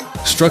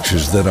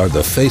 Structures that are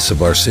the face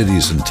of our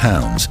cities and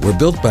towns were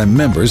built by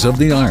members of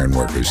the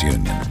Ironworkers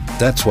Union.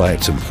 That's why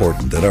it's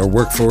important that our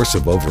workforce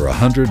of over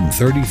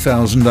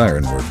 130,000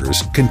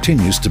 ironworkers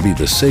continues to be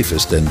the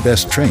safest and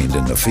best trained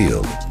in the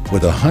field.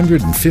 With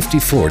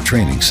 154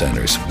 training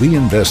centers, we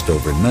invest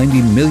over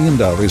 $90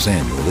 million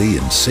annually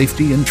in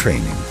safety and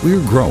training.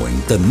 We're growing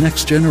the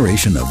next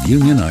generation of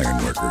union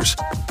ironworkers.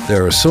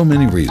 There are so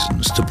many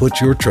reasons to put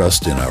your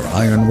trust in our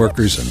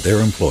ironworkers and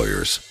their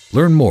employers.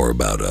 Learn more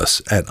about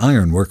us at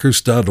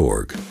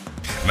ironworkers.org.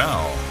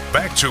 Now,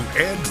 back to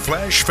Ed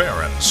Flash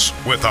Ferens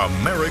with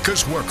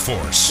America's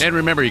Workforce. And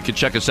remember, you can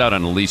check us out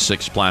on at least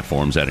 6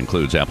 platforms. That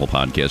includes Apple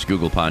Podcasts,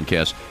 Google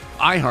Podcasts,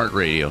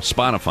 iHeartRadio,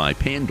 Spotify,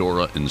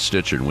 Pandora, and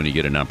Stitcher. And when you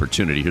get an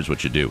opportunity, here's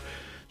what you do.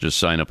 Just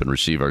sign up and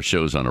receive our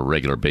shows on a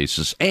regular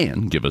basis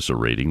and give us a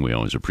rating. We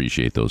always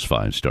appreciate those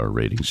 5-star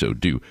ratings, so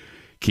do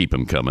keep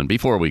them coming.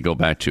 Before we go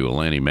back to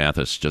Lanny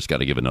Mathis, just got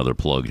to give another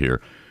plug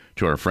here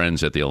to our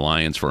friends at the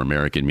Alliance for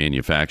American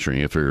Manufacturing.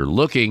 If you're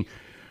looking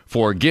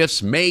for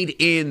gifts made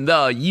in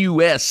the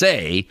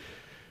USA,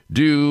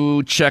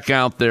 do check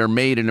out their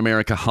Made in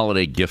America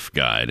Holiday Gift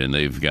Guide. And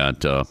they've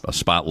got a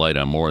spotlight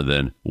on more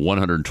than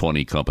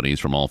 120 companies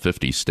from all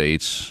 50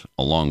 states,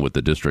 along with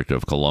the District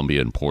of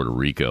Columbia and Puerto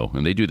Rico.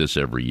 And they do this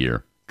every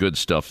year. Good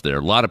stuff there.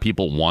 A lot of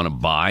people want to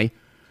buy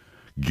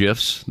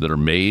gifts that are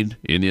made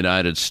in the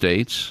United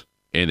States,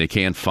 and they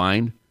can't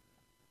find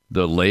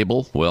the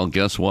label. Well,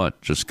 guess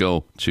what? Just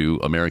go to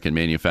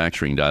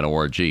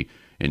AmericanManufacturing.org,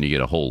 and you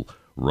get a whole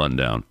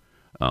rundown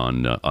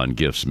on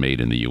gifts made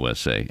in the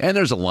USA. And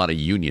there's a lot of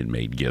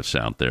union-made gifts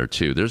out there,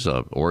 too. There's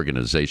an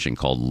organization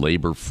called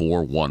Labor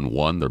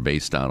 411. They're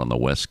based out on the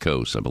West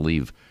Coast, I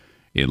believe,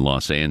 in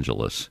Los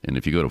Angeles. And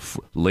if you go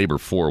to Labor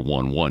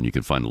 411, you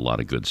can find a lot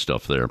of good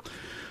stuff there.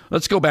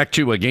 Let's go back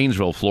to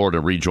Gainesville, Florida,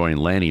 rejoin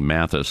Lanny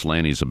Mathis.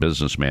 Lanny's a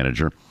business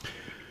manager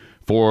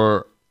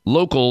for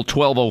Local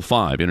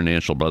 1205,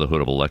 International Brotherhood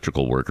of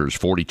Electrical Workers,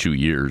 42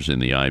 years in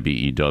the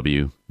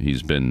IBEW.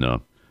 He's been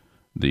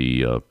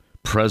the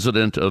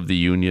president of the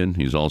union.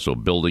 He's also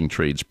building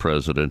trades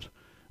president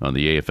on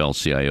the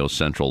AFL-CIO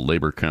Central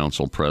Labor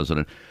Council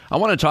president. I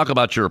want to talk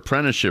about your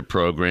apprenticeship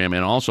program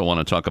and also want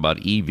to talk about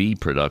EV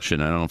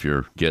production. I don't know if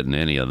you're getting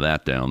any of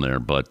that down there,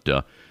 but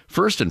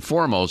first and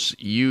foremost,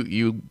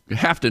 you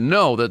have to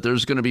know that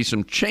there's going to be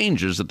some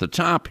changes at the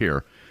top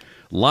here.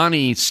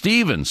 Lonnie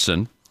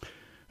Stevenson,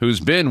 who's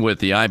been with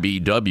the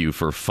IBEW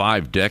for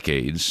 5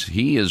 decades,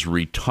 he is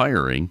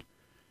retiring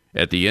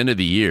at the end of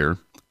the year.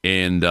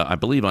 And I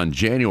believe on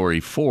January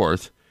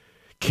 4th,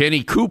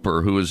 Kenny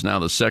Cooper, who is now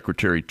the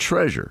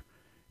secretary-treasurer,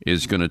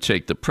 is going to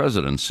take the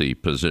presidency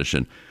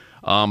position.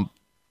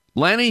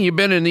 Lanny, you've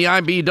been in the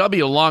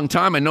IBEW a long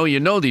time. I know you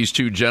know these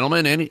two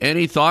gentlemen.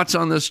 Any thoughts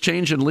on this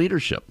change in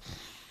leadership?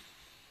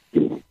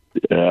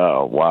 Yeah,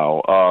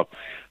 wow.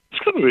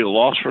 It's going to be a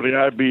loss for the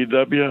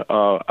IBEW.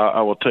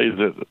 I will tell you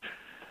that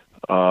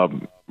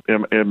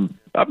and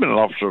I've been an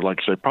officer, like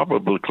I say,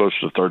 probably close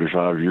to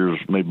 35 years,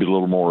 maybe a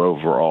little more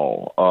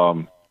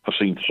overall. I've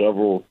seen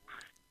several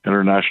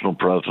international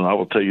presidents. I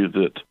will tell you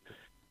that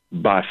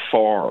by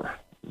far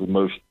the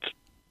most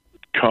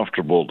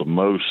comfortable, the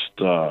most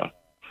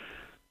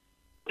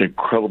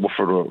incredible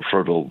for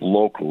the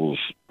locals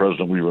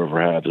president we've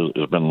ever had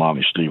has been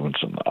Lonnie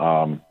Stevenson.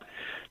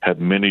 Had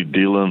many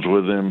dealings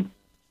with him.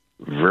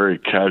 Very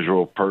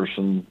casual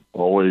person.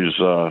 Always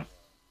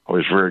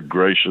very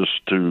gracious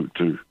to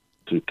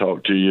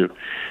talk to you.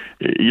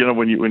 You know,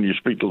 when you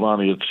speak to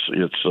Lonnie,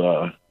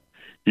 it's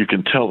you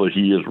can tell that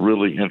he is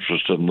really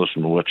interested in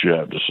listening to what you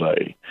have to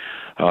say.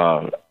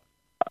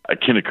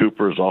 Kenny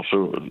Cooper is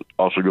also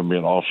going to be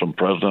an awesome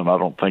president. I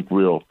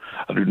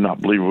do not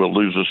believe we'll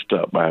lose a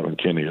step by having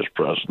Kenny as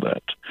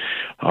president.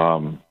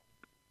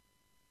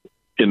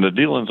 In the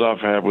dealings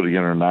I've had with the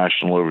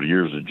international over the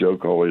years, the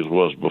joke always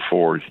was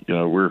before, you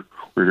know, we're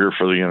here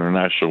for the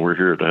international, we're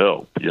here to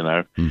help, you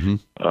know.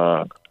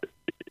 Mm-hmm.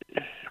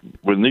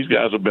 When these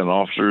guys have been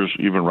officers,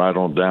 even right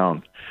on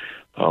down,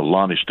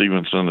 Lonnie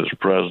Stevenson as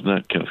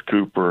president, Kenneth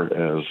Cooper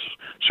as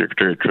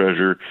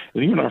secretary-treasurer,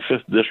 and even our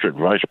 5th district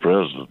vice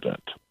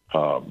president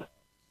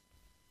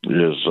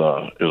is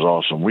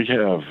awesome. We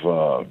have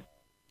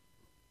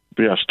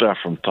staff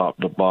from top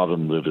to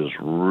bottom that is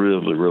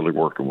really, really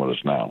working with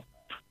us now.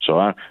 So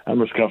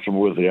I'm as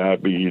comfortable with the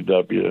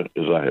IBEW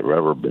as I have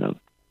ever been.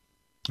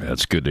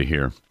 That's good to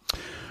hear.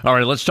 All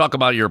right, let's talk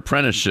about your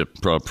apprenticeship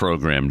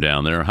program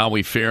down there. How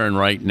we faring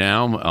right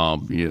now?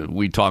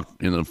 We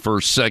talked in the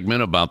first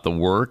segment about the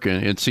work,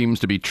 and it seems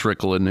to be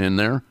trickling in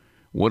there.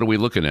 What are we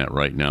looking at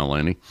right now,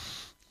 Lanny?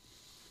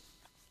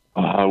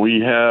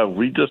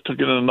 We just took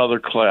in another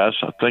class.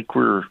 I think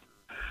we're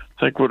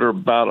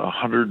about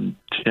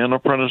 110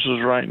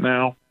 apprentices right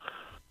now,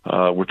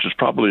 which is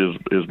probably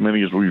as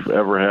many as we've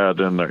ever had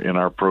in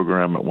our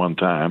program at one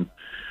time.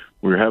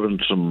 We're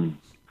having some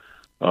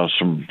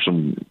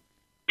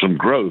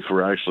growth.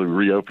 We're actually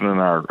reopening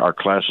our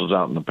classes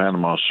out in the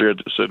Panama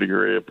City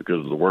area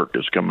because the work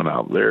is coming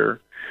out there.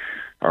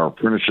 Our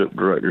apprenticeship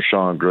director,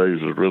 Sean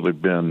Graves, has really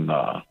been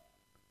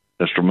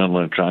instrumental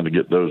in trying to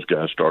get those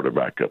guys started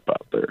back up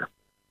out there.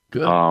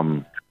 Good.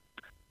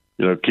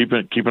 You know,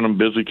 keeping them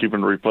busy,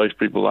 keeping to replace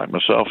people like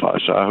myself.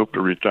 I hope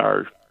to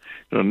retire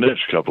in the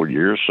next couple of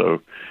years.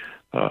 So,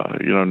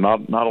 you know,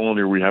 not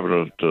only are we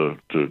having to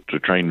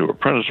train new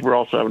apprentices, we're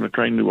also having to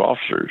train new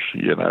officers.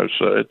 You know,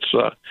 so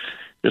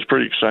it's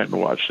pretty exciting to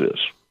watch this.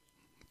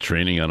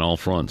 Training on all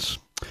fronts.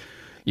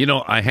 You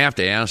know, I have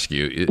to ask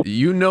you,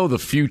 you know the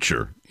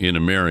future in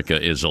America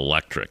is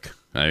electric.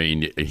 I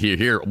mean,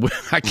 here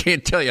I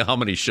can't tell you how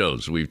many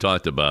shows we've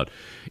talked about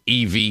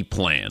EV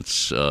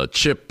plants,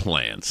 chip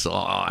plants.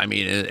 I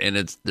mean,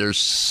 and there's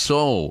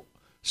so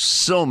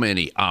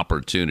many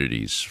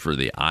opportunities for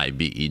the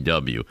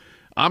IBEW.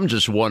 I'm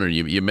just wondering,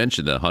 you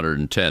mentioned the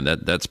 110.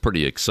 That's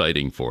pretty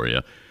exciting for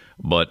you.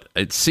 But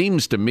it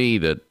seems to me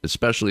that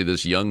especially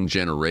this young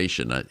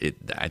generation,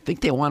 I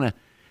think they want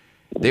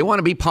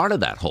to be part of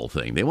that whole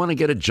thing. They want to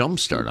get a jump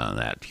start on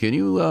that. Can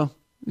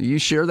you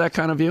share that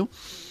kind of view?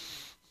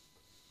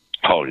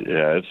 Oh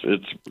yeah,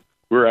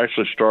 we're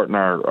actually starting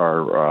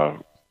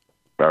our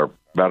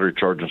battery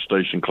charging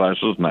station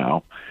classes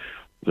now.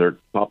 They're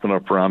popping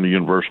up around the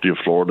University of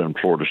Florida and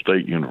Florida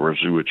State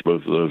University, which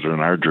both of those are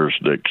in our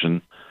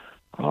jurisdiction.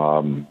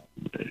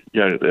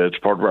 It's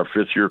part of our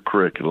fifth-year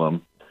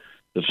curriculum.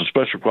 It's a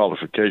special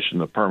qualification,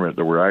 the permit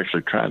that we're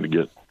actually trying to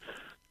get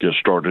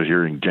started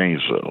here in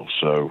Gainesville.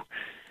 So,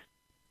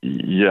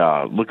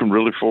 yeah, looking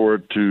really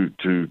forward to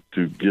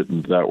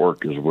getting that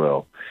work as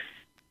well.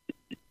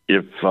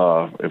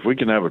 If we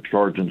can have a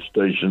charging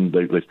station,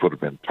 they put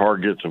them in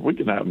Targets. If we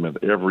can have them in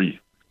every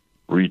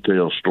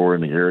retail store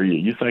in the area,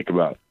 you think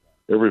about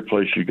every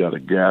place you got a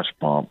gas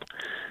pump.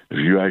 If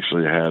you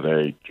actually had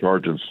a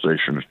charging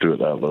station or two at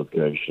that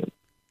location,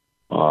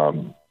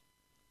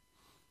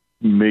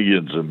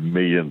 millions and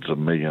millions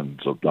and millions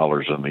of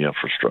dollars in the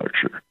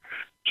infrastructure.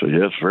 So,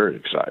 yeah, it's very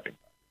exciting.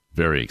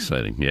 Very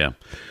exciting, yeah.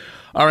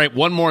 All right,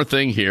 one more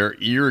thing here.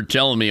 You're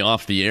telling me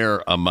off the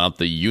air about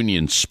the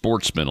Union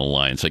Sportsman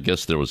Alliance. I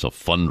guess there was a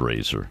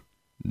fundraiser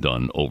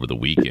done over the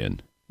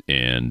weekend,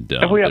 and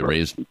they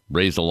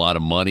raised a lot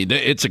of money.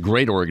 It's a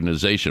great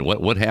organization.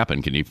 What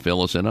happened? Can you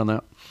fill us in on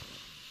that?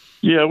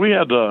 Yeah, we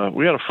had a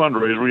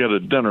fundraiser. We had a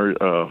dinner,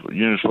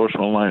 Union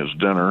Sportsman Alliance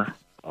dinner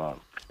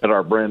at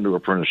our brand new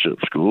apprenticeship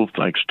school.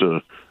 Thanks to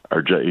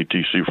our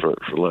JATC for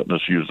letting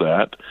us use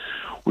that.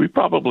 We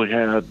probably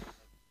had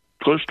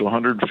close to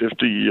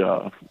 150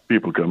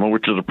 people coming,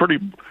 which is a pretty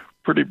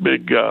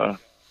big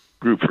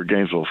group for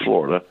Gainesville,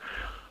 Florida.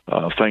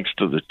 Thanks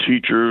to the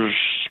teachers,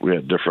 we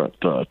had different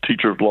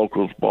teachers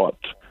locals bought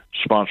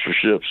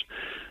sponsorships,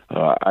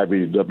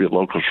 IBW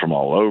locals from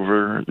all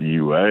over, the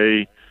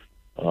UA,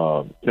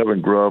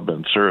 Kevin Grubb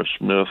and Sarah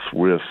Smith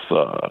with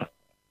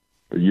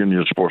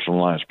Union Sportsman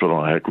Alliance put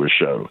on a heck of a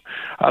show.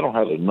 I don't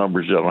have the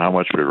numbers yet on how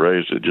much we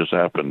raised. It just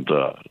happened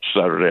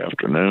Saturday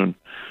afternoon.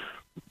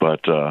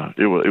 But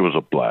it was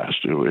a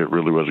blast. It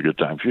really was a good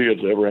time. If you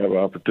guys ever have an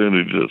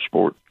opportunity to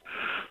support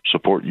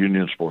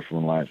Union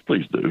Sportsman Alliance,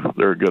 please do.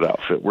 They're a good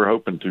outfit. We're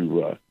hoping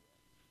to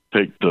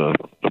take the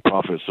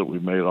profits that we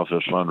made off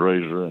this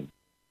fundraiser and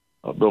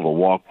build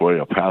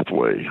a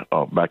pathway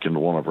back into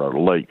one of our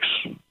lakes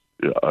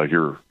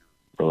here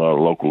for our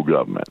local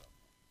government.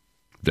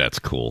 That's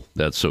cool.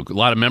 That's so cool. A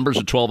lot of members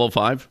of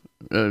 1205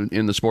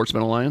 in the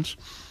Sportsman Alliance?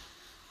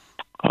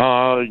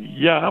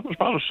 Yeah, I was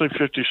about to say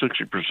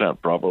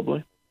 50-60%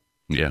 probably.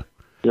 Yeah.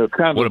 Yeah,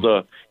 kind of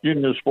the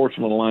Union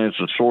Sportsman Alliance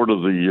is sort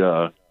of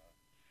the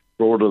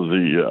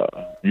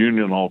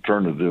union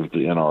alternative to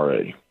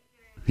NRA.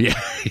 Yeah,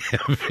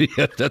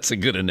 that's a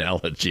good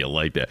analogy. I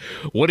like that.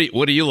 What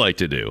do you like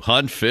to do?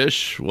 Hunt,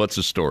 fish? What's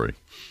the story?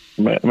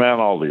 Man,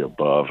 all the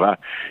above.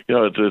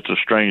 It's a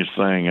strange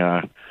thing.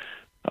 I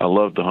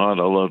love to hunt,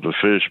 I love to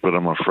fish, but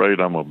I'm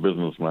afraid I'm a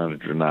business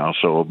manager now,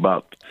 so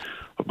about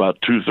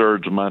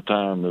 2/3 of my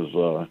time is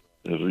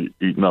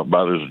eaten up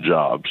by this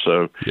job.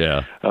 So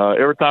yeah,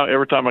 every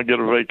time I get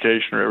a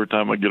vacation or every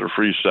time I get a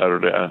free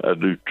Saturday, I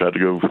do try to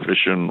go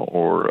fishing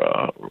or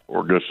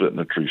go sit in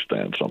a tree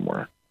stand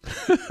somewhere.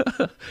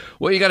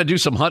 Well, you got to do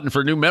some hunting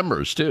for new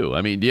members too.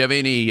 I mean, do you have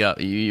any?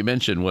 You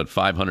mentioned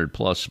 500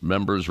 plus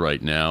members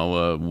right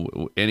now.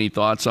 Any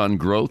thoughts on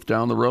growth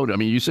down the road? I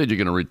mean, you said you're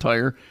going to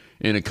retire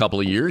in a couple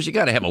of years. You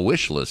got to have a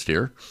wish list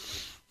here.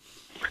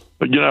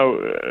 But,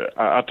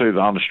 I'll tell you the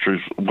honest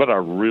truth. What I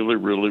really,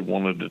 really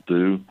wanted to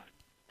do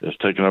is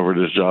taking over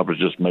this job is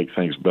just make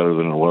things better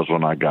than it was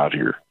when I got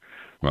here.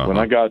 Uh-huh. When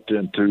I got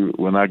into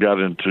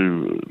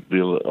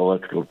the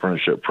electrical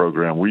apprenticeship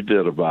program, we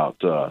did about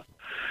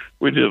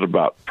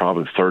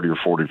probably 30 or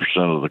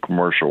 40% of the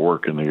commercial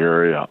work in the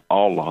area.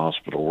 All the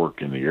hospital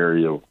work in the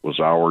area was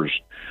ours.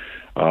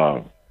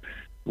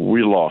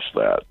 We lost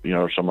that.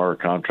 Some of our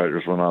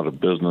contractors went out of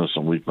business,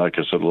 and we, like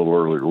I said a little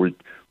earlier, we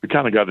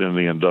kind of got into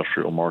the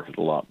industrial market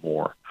a lot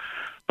more.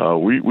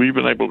 We've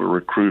been able to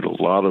recruit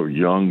a lot of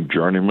young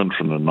journeymen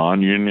from the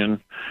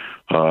non-union.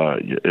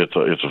 It's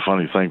a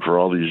funny thing. For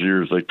all these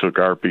years, they took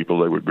our people.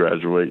 They would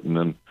graduate and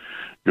then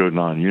go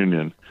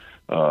non-union.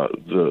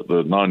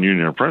 The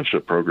non-union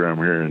apprenticeship program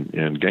here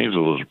in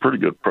Gainesville is a pretty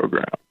good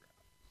program,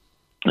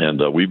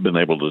 and we've been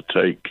able to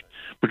take,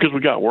 because we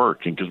got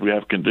work and because we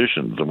have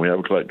conditions and we have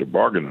a collective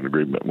bargaining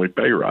agreement and we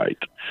pay right.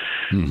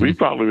 Mm-hmm. We've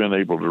probably been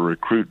able to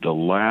recruit the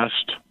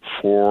last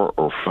 4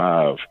 or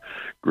 5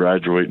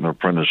 graduating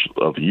apprentice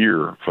of the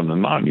year from the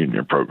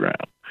non-union program.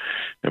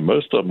 And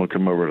most of them will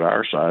come over to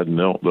our side and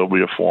they'll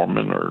be a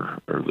foreman or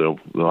they'll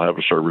have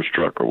a service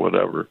truck or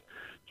whatever.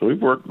 So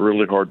we've worked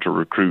really hard to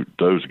recruit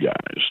those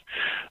guys.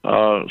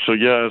 So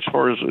yeah, as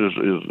far as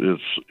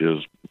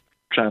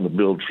trying to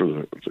build for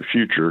the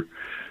future,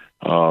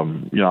 I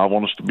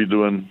want us to be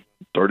doing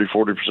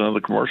 30-40% of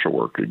the commercial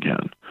work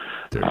again.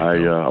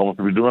 I want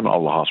to be doing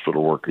all the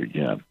hospital work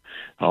again.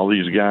 All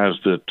these guys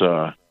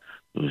that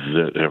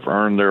have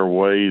earned their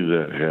way,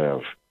 that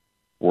have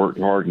worked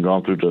hard and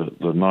gone through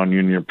the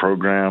non-union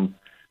program,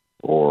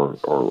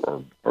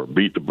 or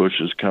beat the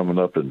bushes coming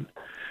up and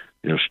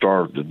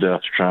starved to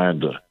death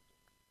trying to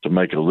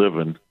make a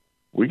living.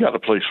 We got a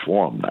place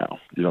for them now.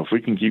 If we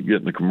can keep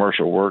getting the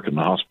commercial work and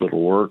the hospital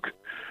work,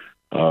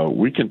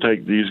 we can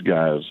take these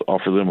guys,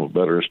 offer them a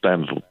better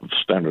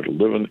standard of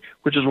living,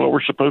 which is what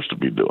we're supposed to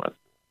be doing.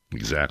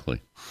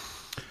 Exactly.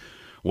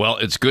 Well,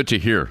 it's good to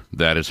hear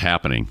that is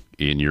happening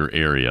in your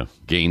area.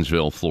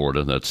 Gainesville,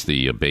 Florida, that's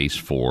the base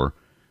for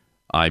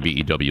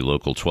IBEW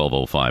Local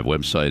 1205.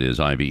 Website is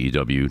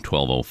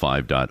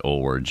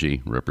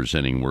IBEW1205.org,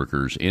 representing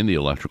workers in the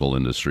electrical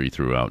industry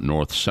throughout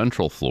North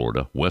Central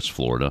Florida, West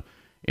Florida,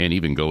 and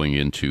even going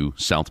into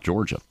South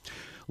Georgia.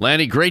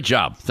 Lanny, great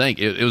job.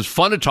 It was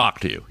fun to talk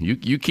to you.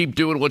 You keep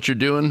doing what you're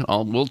doing.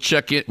 We'll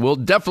check in. We'll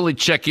definitely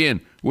check in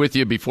with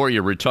you before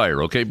you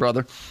retire. Okay,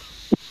 brother?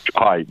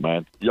 All right,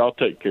 man. Y'all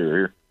take care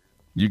here.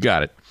 You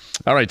got it.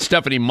 All right,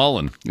 Stephanie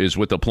Mullen is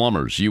with the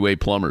Plumbers, UA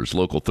Plumbers,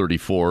 Local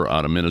 34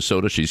 out of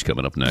Minnesota. She's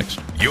coming up next.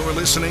 You're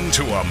listening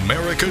to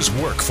America's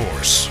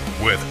Workforce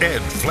with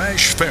Ed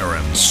Flash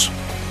Ferens.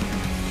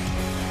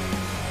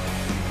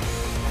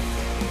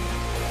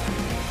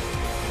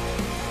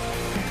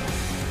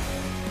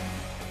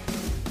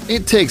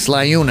 It takes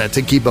LIUNA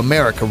to keep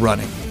America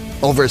running.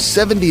 Over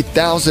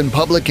 70,000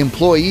 public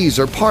employees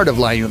are part of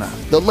LIUNA,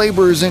 the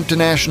Laborers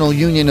International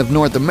Union of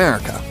North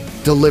America,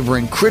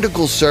 delivering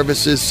critical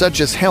services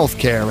such as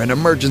healthcare and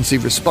emergency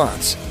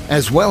response,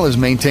 as well as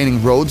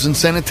maintaining roads and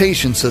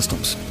sanitation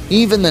systems.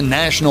 Even the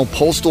National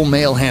Postal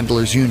Mail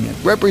Handlers Union,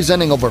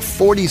 representing over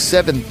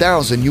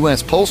 47,000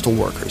 U.S. postal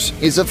workers,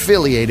 is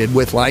affiliated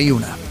with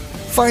LIUNA.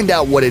 Find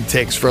out what it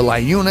takes for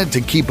LIUNA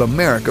to keep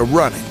America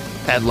running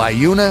at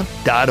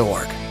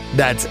liuna.org.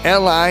 That's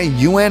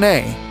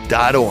liuna.org.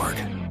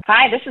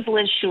 Hi, this is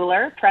Liz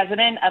Schuler,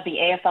 president of the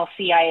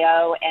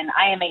AFL-CIO, and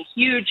I am a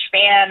huge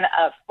fan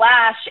of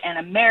Flash and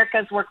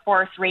America's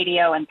Workforce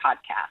Radio and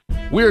podcast.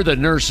 We're the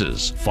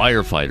nurses,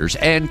 firefighters,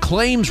 and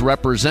claims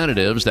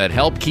representatives that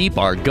help keep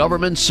our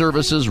government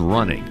services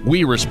running.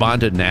 We respond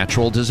to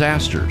natural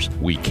disasters.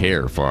 We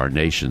care for our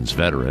nation's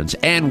veterans,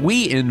 and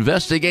we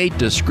investigate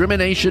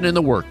discrimination in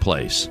the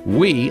workplace.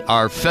 We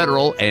are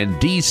federal and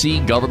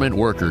D.C. government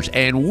workers,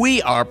 and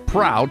we are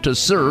proud to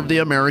serve the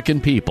American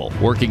people.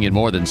 Working in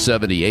more than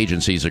 70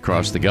 agencies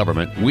across the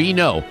government, we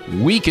know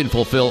we can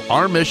fulfill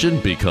our mission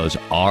because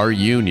our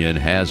union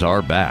has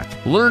our back.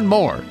 Learn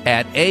more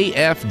at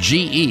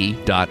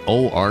afge.org.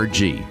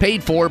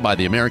 Paid for by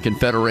the American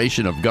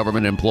Federation of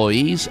Government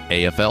Employees,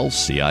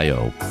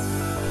 AFL-CIO.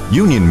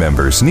 Union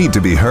members need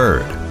to be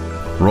heard.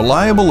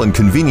 Reliable and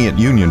convenient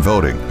union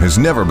voting has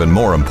never been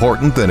more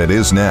important than it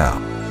is now.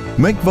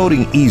 Make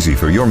voting easy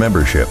for your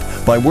membership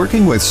by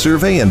working with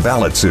survey and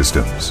ballot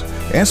systems.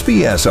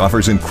 SPS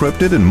offers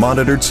encrypted and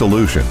monitored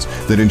solutions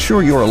that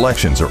ensure your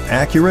elections are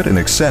accurate and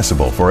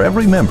accessible for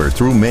every member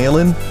through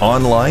mail-in,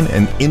 online,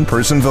 and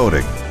in-person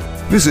voting.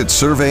 Visit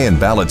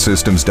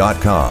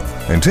surveyandballotsystems.com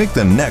and take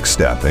the next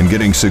step in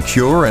getting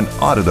secure and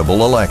auditable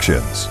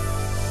elections.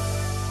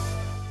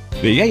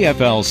 The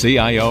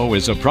AFL-CIO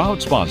is a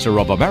proud sponsor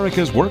of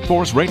America's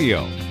Workforce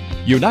Radio.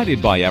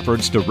 United by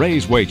efforts to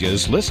raise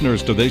wages,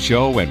 listeners to this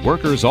show and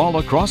workers all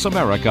across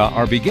America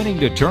are beginning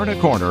to turn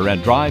a corner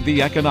and drive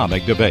the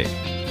economic debate.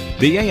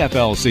 The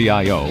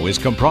AFL-CIO is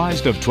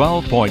comprised of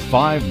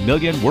 12.5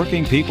 million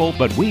working people,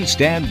 but we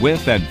stand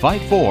with and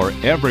fight for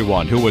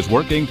everyone who is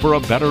working for a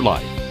better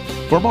life.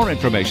 For more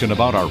information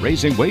about our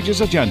Raising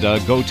Wages agenda,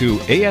 go to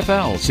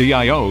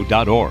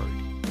aflcio.org.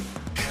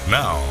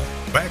 Now,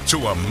 back to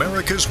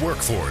America's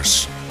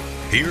Workforce.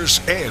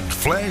 Here's Ed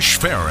Flash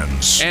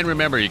Ferens. And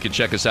remember, you can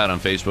check us out on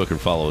Facebook or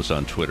follow us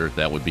on Twitter.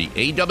 That would be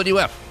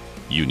AWF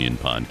Union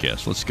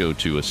Podcast. Let's go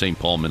to St.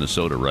 Paul,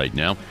 Minnesota right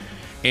now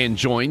and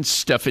join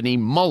Stephanie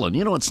Mullen.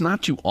 You know, it's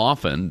not too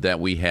often that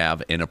we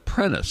have an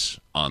apprentice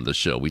on the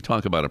show. We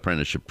talk about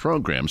apprenticeship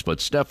programs, but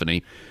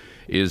Stephanie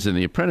is in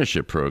the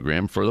apprenticeship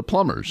program for the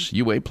plumbers.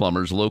 UA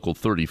Plumbers Local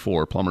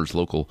 34,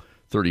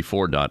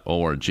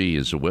 plumberslocal34.org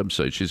is a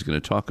website. She's going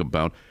to talk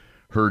about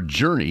her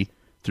journey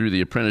through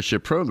the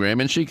apprenticeship program,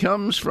 and she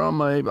comes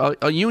from a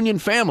union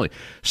family.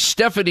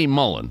 Stephanie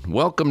Mullen,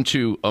 welcome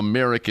to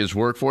America's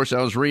Workforce.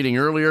 I was reading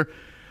earlier,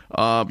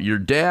 your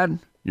dad,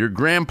 your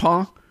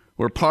grandpa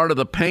were part of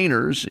the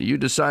painters. You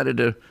decided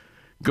to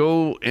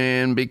go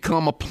and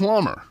become a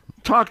plumber.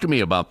 Talk to me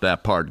about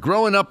that part.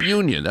 Growing up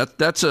union,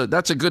 that's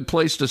a good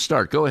place to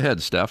start. Go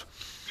ahead, Steph.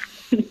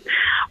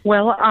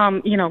 Well,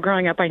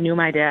 growing up, I knew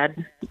my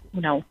dad,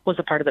 was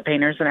a part of the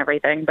painters and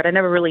everything, but I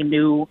never really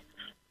knew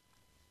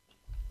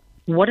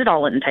what it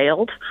all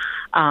entailed.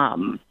 I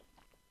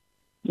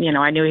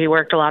knew he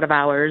worked a lot of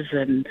hours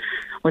and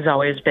was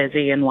always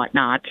busy and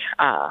whatnot.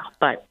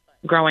 But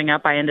growing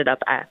up, I ended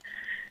up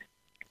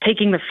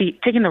taking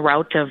the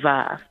route of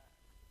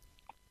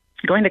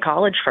going to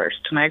college first.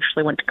 And I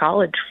actually went to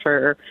college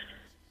for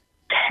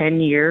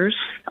 10 years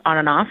on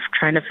and off,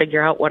 trying to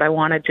figure out what I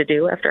wanted to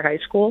do after high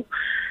school.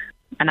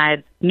 And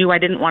I knew I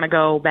didn't want to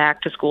go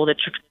back to school the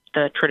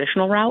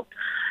traditional route.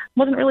 It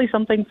wasn't really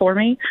something for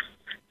me.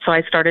 So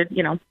I started,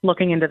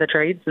 looking into the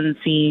trades and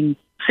seeing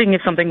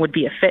if something would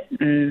be a fit.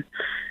 And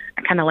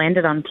I kind of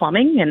landed on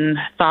plumbing and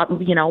thought,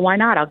 why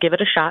not? I'll give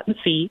it a shot and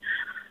see.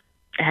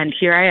 And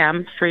here I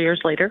am 3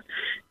 years later,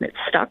 and it's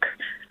stuck.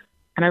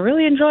 And I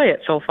really enjoy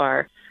it so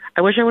far.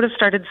 I wish I would have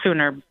started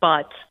sooner,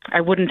 but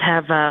I wouldn't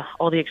have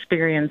all the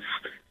experience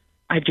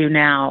I do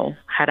now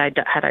had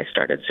I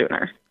started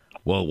sooner.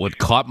 Well, what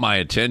caught my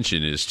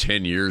attention is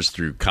 10 years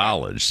through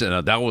college.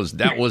 And that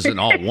wasn't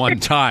all one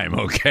time,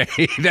 okay?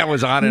 That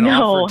was on and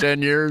off for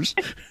 10 years?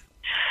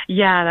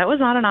 Yeah, that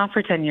was on and off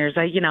for 10 years.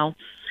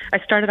 I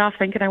started off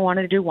thinking I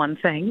wanted to do one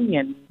thing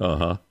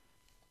and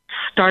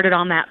started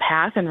on that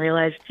path and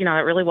realized, it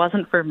really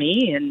wasn't for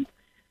me, and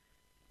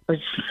was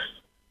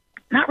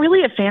not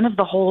really a fan of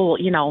the whole,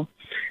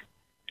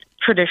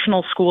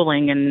 traditional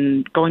schooling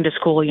and going to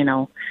school,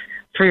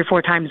 3 or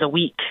 4 times a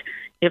week,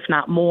 if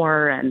not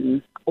more,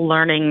 and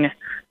learning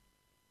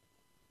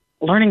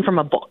from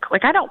a book.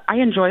 Like I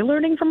enjoy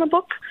learning from a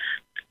book,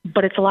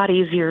 but it's a lot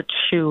easier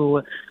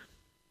to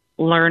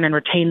learn and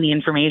retain the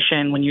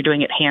information when you're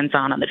doing it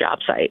hands-on on the job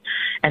site,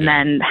 and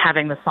then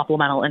having the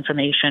supplemental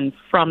information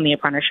from the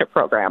apprenticeship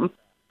program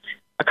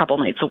a couple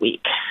nights a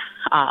week.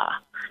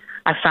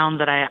 I found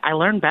that I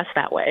learn best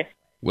that way.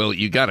 Well,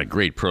 you got a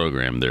great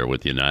program there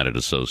with the United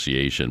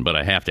Association, but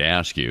I have to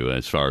ask you,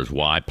 as far as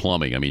why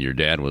plumbing? I mean, your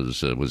dad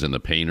was in the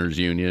Painters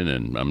Union,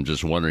 and I'm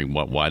just wondering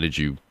why did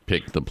you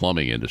pick the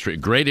plumbing industry?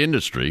 Great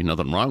industry,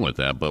 nothing wrong with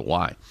that, but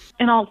why?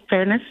 In all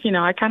fairness,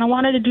 I kind of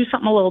wanted to do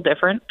something a little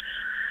different.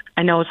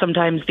 I know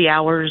sometimes the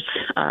hours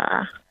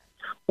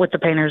with the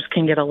painters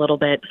can get a little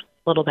bit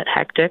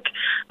hectic,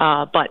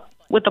 but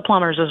with the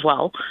plumbers as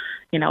well.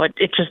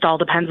 It just all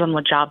depends on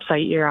what job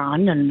site you're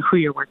on and who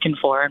you're working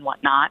for and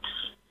whatnot.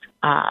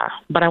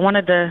 But I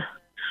wanted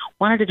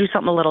to do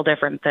something a little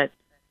different that,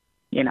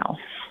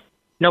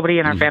 nobody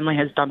in our family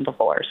has done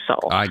before. So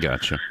I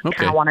gotcha.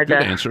 Okay, I wanted good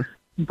to answer.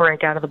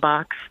 Break out of the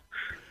box.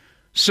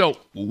 So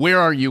where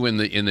are you in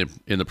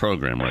the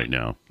program right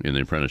now, in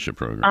the apprenticeship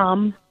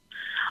program?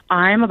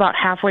 I'm about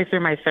halfway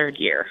through my 3rd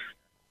year.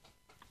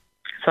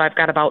 So I've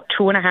got about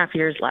 2.5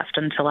 years left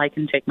until I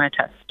can take my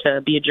test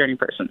to be a journey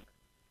person.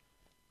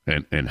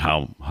 And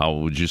how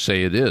would you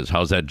say it is?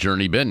 How's that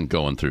journey been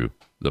going through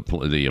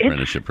the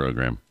apprenticeship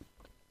program?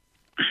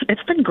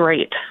 It's been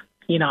great.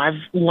 I've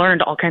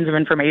learned all kinds of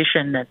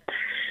information and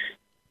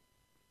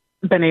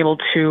been able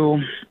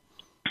to,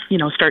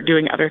 start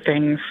doing other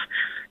things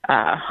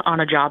on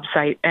a job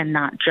site and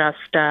not just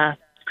the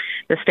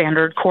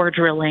standard core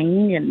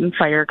drilling and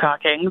fire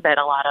caulking that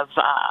a lot of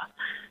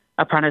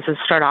apprentices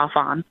start off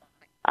on.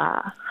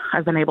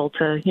 I've been able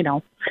to,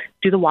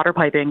 do the water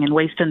piping and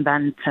waste and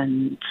vent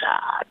and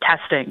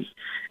testing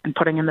and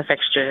putting in the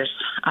fixtures.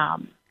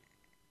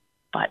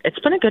 But it's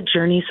been a good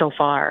journey so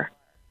far.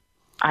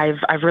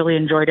 I've really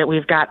enjoyed it.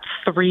 We've got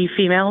 3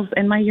 females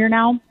in my year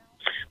now.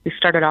 We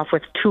started off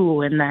with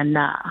 2, and then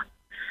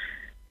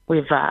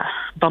we've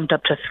bumped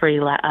up to 3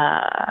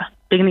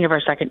 beginning of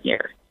our 2nd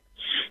year.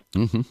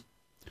 Mm-hmm.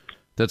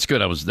 That's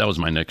good. That was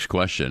my next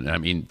question. I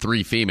mean,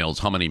 3 females.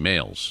 How many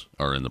males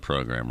are in the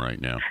program right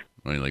now?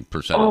 I mean, like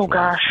percentage. Oh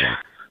gosh.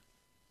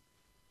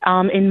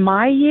 Yeah. In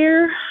my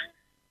year,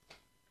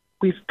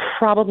 we've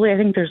probably, I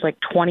think there's like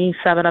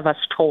 27 of us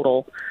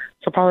total.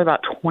 So probably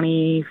about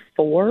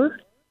 24.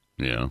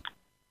 Yeah.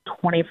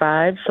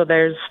 25. So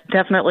there's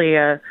definitely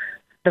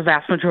the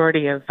vast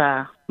majority of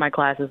my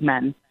class is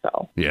men.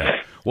 So.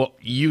 Yeah. Well,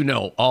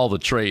 all the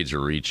trades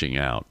are reaching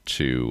out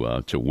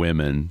to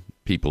women,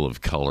 people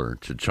of color,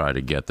 to try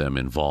to get them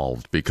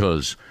involved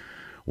because,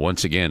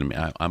 once again,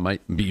 I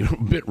might be a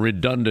bit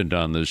redundant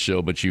on this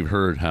show, but you've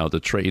heard how the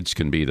trades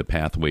can be the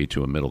pathway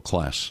to a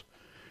middle-class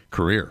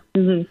career.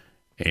 Mm-hmm.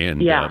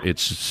 And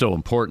it's so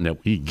important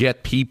that we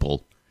get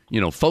people,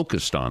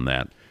 focused on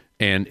that.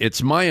 And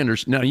it's my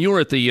understanding. Now, you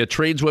were at the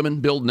Tradeswomen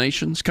Build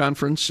Nations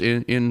conference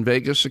in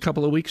Vegas a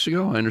couple of weeks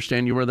ago. I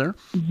understand you were there?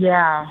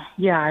 Yeah,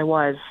 I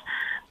was.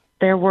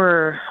 There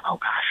were,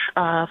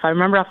 if I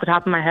remember off the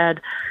top of my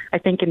head, I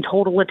think in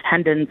total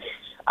attendance,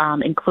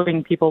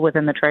 including people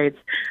within the trades,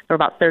 there were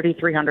about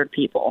 3,300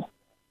 people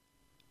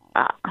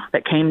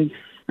that came,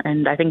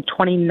 and I think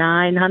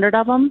 2,900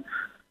 of them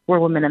were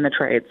women in the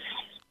trades.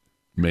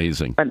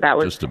 Amazing. But that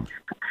was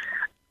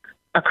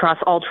across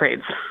all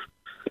trades.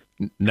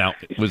 Now,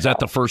 was that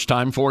the first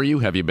time for you?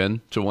 Have you been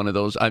to one of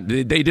those?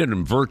 They did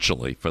them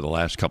virtually for the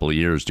last couple of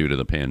years due to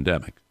the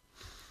pandemic.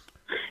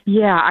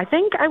 Yeah, I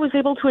think I was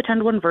able to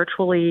attend one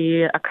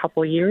virtually a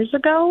couple years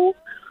ago,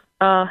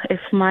 if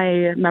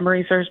my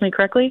memory serves me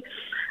correctly.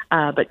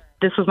 But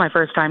this was my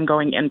first time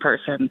going in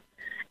person,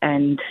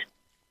 and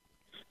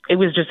it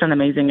was just an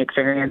amazing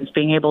experience,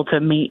 being able to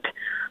meet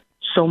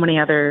so many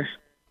other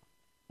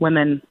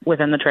women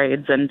within the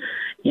trades and,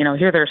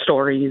 hear their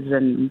stories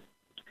and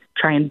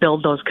try and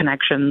build those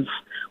connections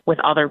with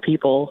other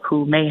people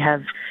who may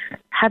have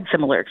had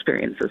similar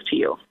experiences to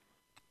you.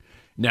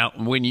 Now,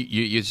 when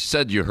you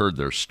said you heard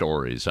their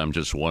stories, I'm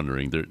just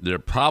wondering, there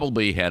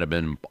probably had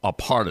been a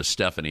part of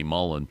Stephanie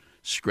Mullen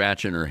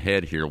scratching her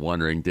head here,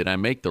 wondering, did I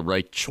make the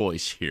right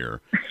choice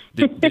here?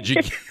 Did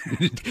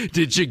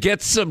you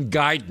get some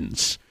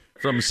guidance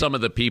from some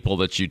of the people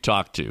that you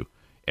talked to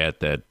at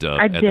that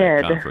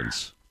that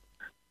conference?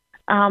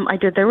 I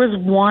did. There was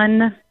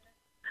one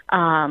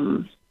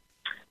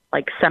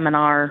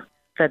seminar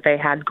that they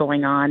had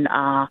going on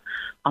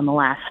the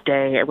last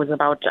day. It was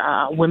about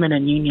women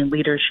in union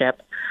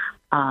leadership.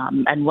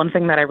 And one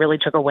thing that I really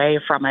took away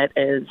from it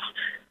is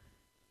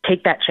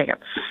take that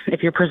chance.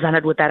 If you're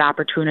presented with that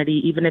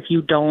opportunity, even if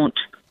you don't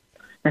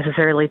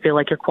necessarily feel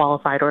like you're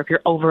qualified or if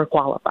you're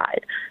overqualified,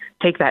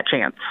 take that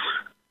chance.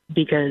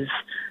 Because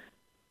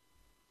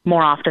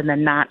more often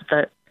than not,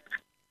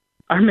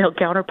 our male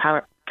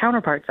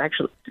counterparts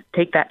actually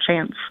take that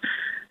chance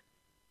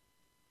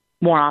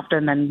more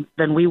often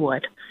than we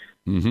would.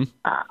 Mm-hmm.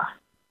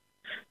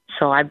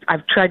 So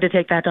I've tried to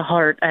take that to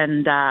heart,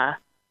 and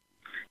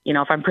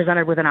if I'm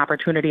presented with an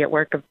opportunity at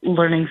work of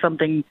learning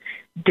something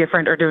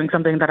different or doing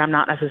something that I'm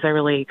not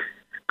necessarily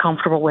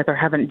comfortable with or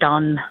haven't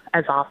done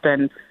as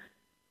often,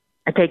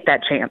 I take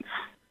that chance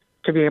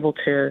to be able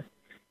to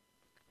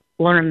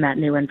learn that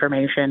new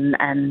information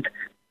and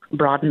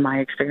broaden my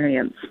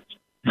experience.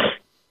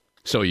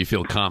 So you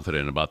feel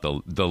confident about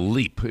the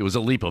leap. It was a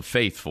leap of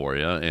faith for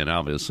you, and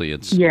obviously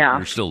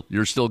you're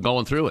still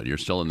going through it. You're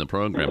still in the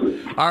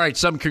program. All right,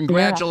 some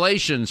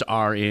congratulations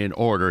are in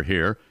order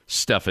here,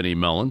 Stephanie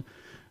Mullen.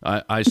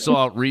 I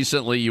saw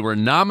recently you were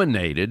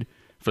nominated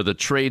for the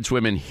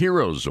Tradeswomen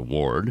Heroes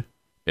Award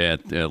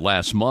at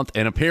last month,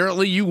 and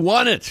apparently you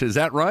won it. Is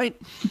that right?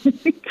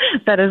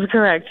 That is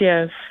correct,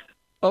 yes.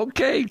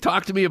 Okay,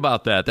 talk to me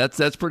about that.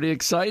 That's pretty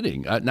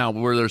exciting. Now,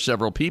 were there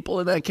several people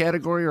in that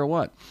category or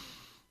what?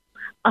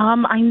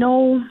 I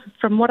know,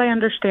 from what I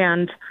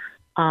understand,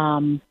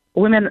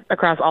 women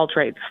across all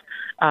trades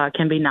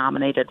can be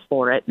nominated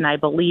for it, and I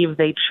believe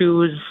they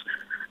choose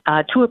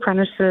 2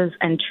 apprentices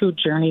and 2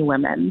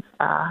 journeywomen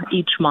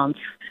each month.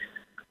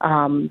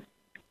 I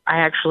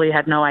actually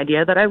had no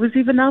idea that I was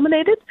even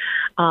nominated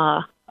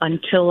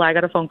until I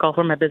got a phone call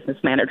from my business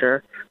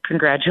manager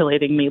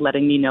congratulating me,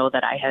 letting me know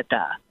that I had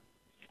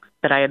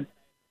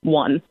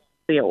won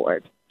the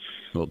award.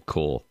 Oh,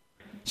 cool.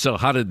 So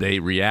how did they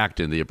react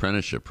in the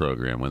apprenticeship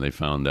program when they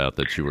found out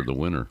that you were the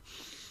winner?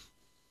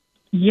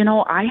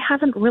 I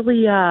haven't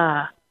really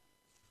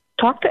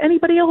talked to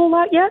anybody a whole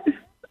lot yet.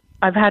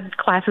 I've had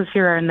classes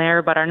here and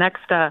there, but our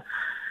next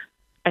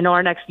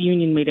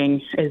union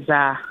meeting is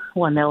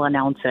when they'll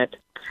announce it.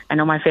 I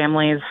know my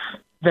family is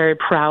very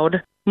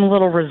proud. I'm a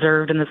little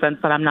reserved in the sense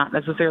that I'm not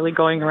necessarily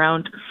going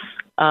around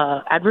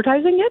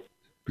advertising it.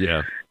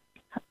 Yeah.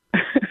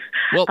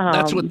 Well,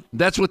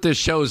 that's what this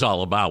show's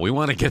all about. We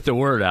want to get the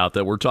word out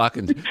that we're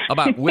talking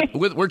about.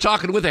 We're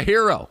talking with a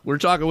hero. We're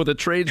talking with a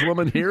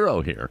tradeswoman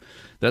hero here.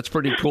 That's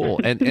pretty cool,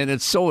 and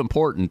it's so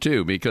important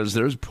too because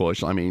there's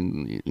push. I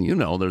mean,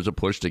 there's a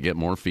push to get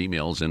more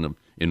females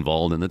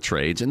involved in the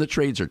trades, and the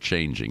trades are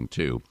changing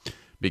too,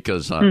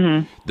 because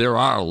there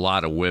are a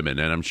lot of women,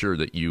 and I'm sure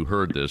that you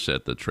heard this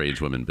at the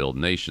Tradeswomen Build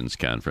Nations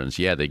conference.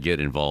 Yeah, they get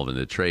involved in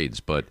the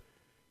trades, but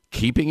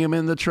keeping them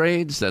in the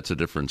trades, that's a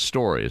different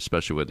story,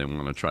 especially when they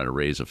want to try to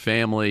raise a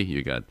family.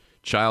 You got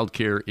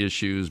childcare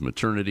issues,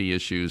 maternity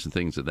issues, and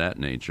things of that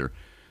nature.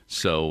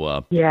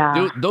 So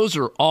those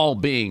are all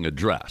being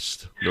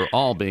addressed.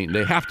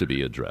 They have to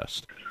be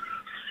addressed.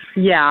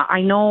 Yeah,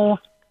 I know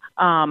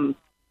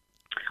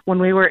when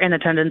we were in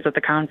attendance at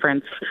the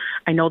conference,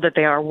 I know that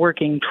they are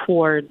working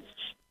towards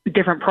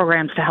different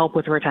programs to help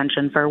with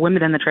retention for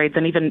women in the trades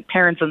and even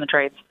parents in the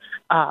trades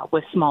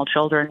with small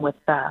children, with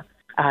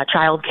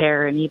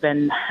childcare, and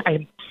even,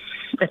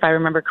 if I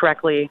remember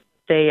correctly,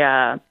 they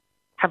have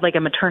like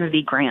a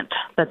maternity grant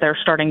that they're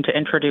starting to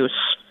introduce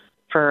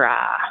for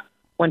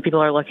when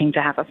people are looking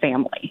to have a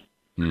family.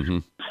 Mm-hmm.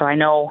 So I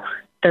know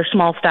they're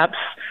small steps.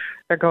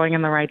 They're going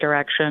in the right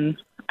direction.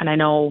 And I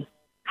know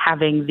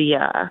having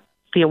the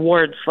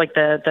awards, like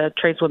the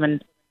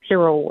Tradeswomen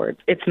Hero Awards,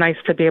 it's nice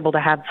to be able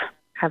to have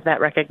that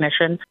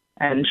recognition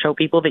and show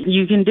people that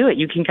you can do it.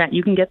 You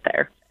can get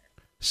there.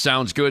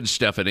 Sounds good,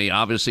 Stephanie.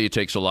 Obviously, it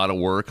takes a lot of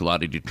work, a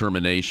lot of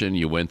determination.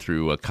 You went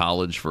through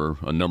college for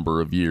a number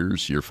of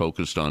years. You're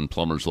focused on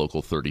Plumbers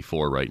Local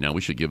 34 right now.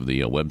 We should give the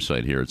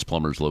website here. It's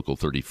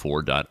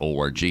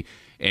plumberslocal34.org.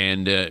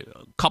 And a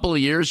couple of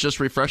years,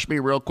 just refresh me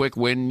real quick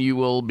when you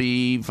will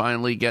be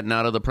finally getting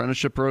out of the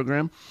apprenticeship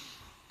program.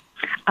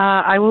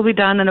 I will be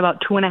done in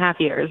about 2.5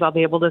 years. I'll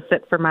be able to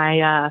sit for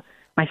my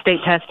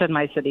state test and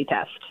my city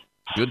test.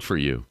 Good for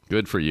you.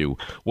 Good for you.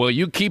 Well,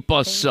 you keep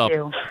us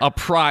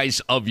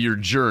apprised of your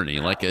journey.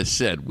 Like I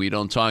said, we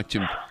don't talk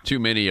to too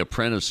many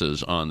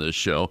apprentices on this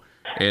show,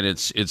 and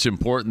it's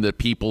important that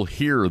people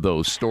hear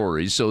those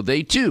stories so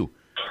they, too,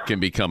 can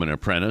become an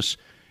apprentice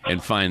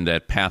and find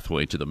that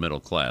pathway to the middle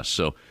class.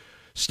 So,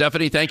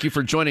 Stephanie, thank you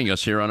for joining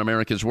us here on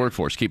America's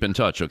Workforce. Keep in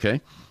touch, okay?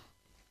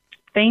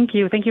 Thank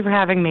you. Thank you for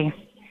having me.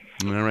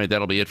 All right,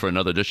 that'll be it for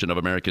another edition of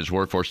America's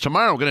Workforce.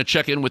 Tomorrow, we're going to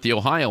check in with the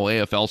Ohio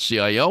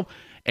AFL-CIO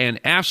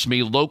and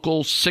AFSCME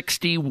Local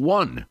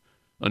 61.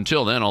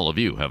 Until then, all of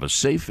you have a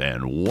safe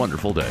and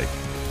wonderful day.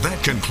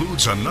 That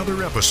concludes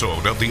another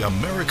episode of the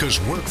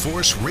America's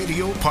Workforce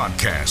Radio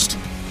Podcast.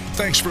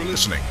 Thanks for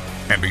listening,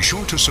 and be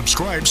sure to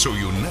subscribe so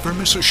you never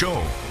miss a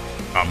show.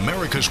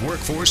 America's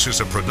Workforce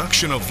is a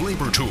production of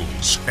Labor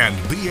Tools and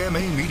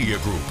BMA Media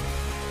Group.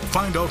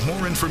 Find out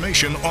more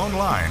information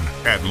online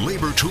at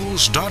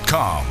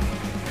labortools.com.